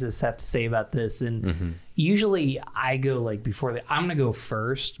does Jesus have to say about this? And usually I go I'm gonna go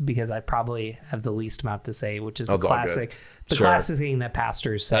first because I probably have the least amount to say, which is the classic. The classic thing that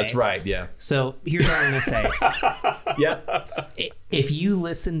pastors say. That's right, yeah. So here's what I'm going to say. Yeah. If you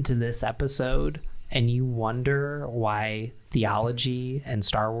listen to this episode and you wonder why theology and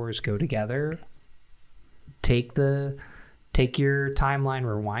Star Wars go together, take your timeline,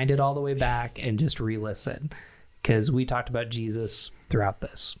 rewind it all the way back, and just re-listen. Because we talked about Jesus throughout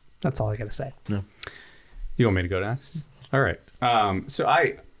this. That's all I got to say. No. You want me to go next? All right. So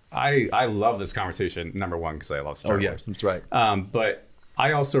I love this conversation, number one, because I love Star Wars. That's right. But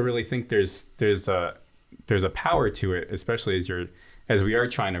I also really think there's a power to it, especially as we are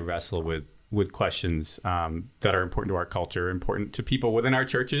trying to wrestle with questions that are important to our culture, important to people within our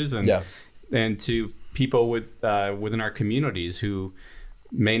churches, and to people within our communities who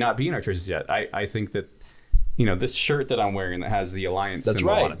may not be in our churches yet. I think that this shirt that I'm wearing that has the Alliance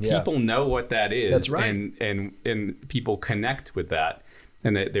symbol on it, people know what that is. That's right. And people connect with that.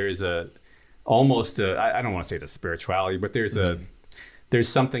 And that there's I don't want to say it's a spirituality, but there's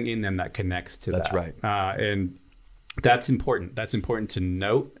something in them that connects to that. That's right. And that's important. That's important to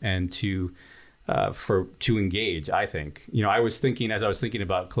note and to engage, I think. I was thinking, as I was thinking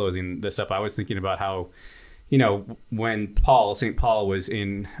about closing this up, I was thinking about how, when St. Paul was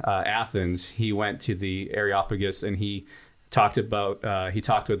in Athens, he went to the Areopagus and he talked with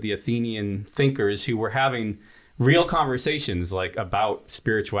the Athenian thinkers who were having real conversations like about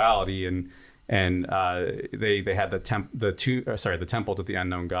spirituality, and they had the temple to the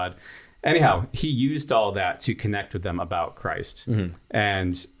unknown God. Anyhow, he used all that to connect with them about Christ. Mm-hmm.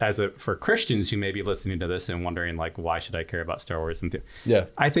 And for Christians who may be listening to this and wondering, like, why should I care about Star Wars?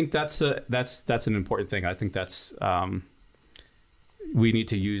 I think that's an important thing. I think that's we need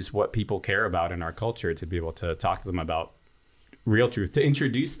to use what people care about in our culture to be able to talk to them about real truth, to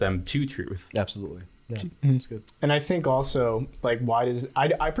introduce them to truth. Absolutely. Yeah, mm-hmm. That's good. And I think also, like,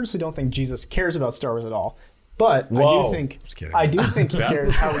 I personally don't think Jesus cares about Star Wars at all. But I do think he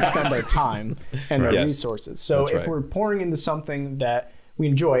cares how we spend our time and our resources. So if we're pouring into something that we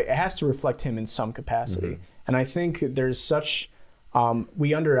enjoy, it has to reflect him in some capacity. Mm-hmm. And I think there's such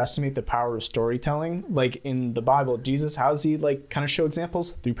we underestimate the power of storytelling. Like in the Bible, Jesus, how does he like kind of show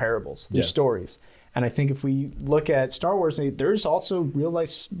examples? Through parables, through stories. And I think if we look at Star Wars, there's also real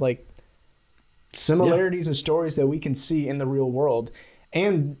life like similarities and stories that we can see in the real world.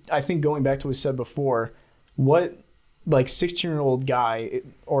 And I think going back to what we said before, what like 16-year-old guy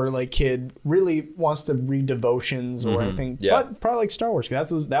or like kid really wants to read devotions or anything, but probably like Star Wars.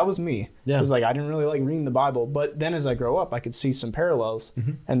 That was me. Because like I didn't really like reading the Bible, but then as I grow up, I could see some parallels,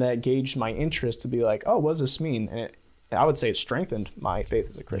 and that gauged my interest to be like, oh, what does this mean? And I would say it strengthened my faith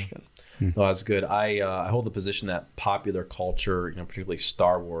as a Christian. No, that's good. I hold the position that popular culture, particularly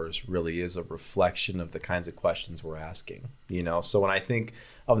Star Wars, really is a reflection of the kinds of questions we're asking. So when I think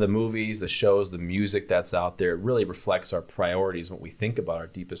of the movies, the shows, the music that's out there, it really reflects our priorities, what we think about our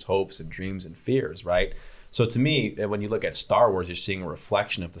deepest hopes and dreams and fears, right? So to me, when you look at Star Wars, you're seeing a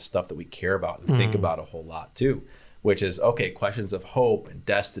reflection of the stuff that we care about and think about a whole lot too. Which is, questions of hope and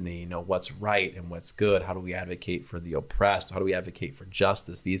destiny, what's right and what's good. How do we advocate for the oppressed? How do we advocate for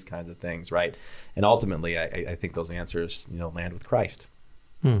justice? These kinds of things, right? And ultimately, I think those answers, land with Christ.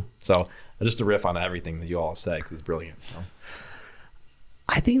 So just to riff on everything that you all said, because it's brilliant.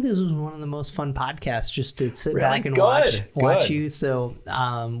 I think this was one of the most fun podcasts just to sit back and watch you. So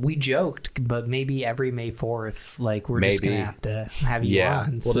we joked, but maybe every May 4th, like we're just going to have to have you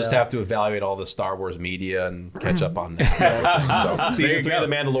on. We'll just have to evaluate all the Star Wars media and catch up on that. So season 3 of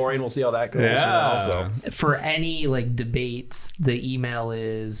The Mandalorian, we'll see how that goes. Yeah. For any like debates, the email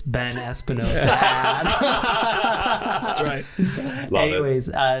is Ben Espinosa. That's right. Anyways,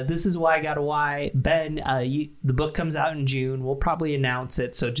 this is Why Gotta Why. Ben, the book comes out in June. We'll probably announce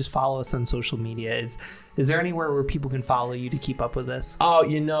it, so just follow us on social media. Is there anywhere where people can follow you to keep up with this? Oh,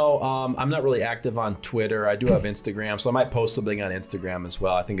 I'm not really active on Twitter. I do have Instagram, so I might post something on Instagram as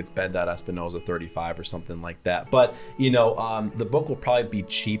well. I think it's ben.espinosa35 or something like that. But the book will probably be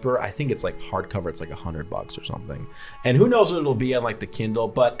cheaper. I think it's like hardcover, it's like $100 or something, and who knows what it'll be on like the Kindle,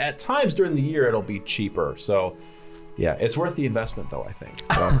 but at times during the year it'll be cheaper. So yeah, it's worth the investment though, I think.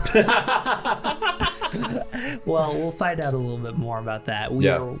 Well, we'll find out a little bit more about that. We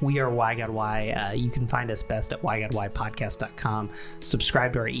are Why God Why. You can find us best at whygodwhypodcast.com.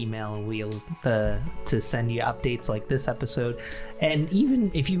 Subscribe to our email and we'll to send you updates like this episode. And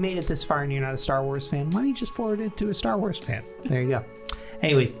even if you made it this far and you're not a Star Wars fan, why don't you just forward it to a Star Wars fan? There you go.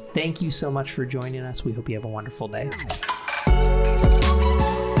 Anyways, thank you so much for joining us. We hope you have a wonderful day.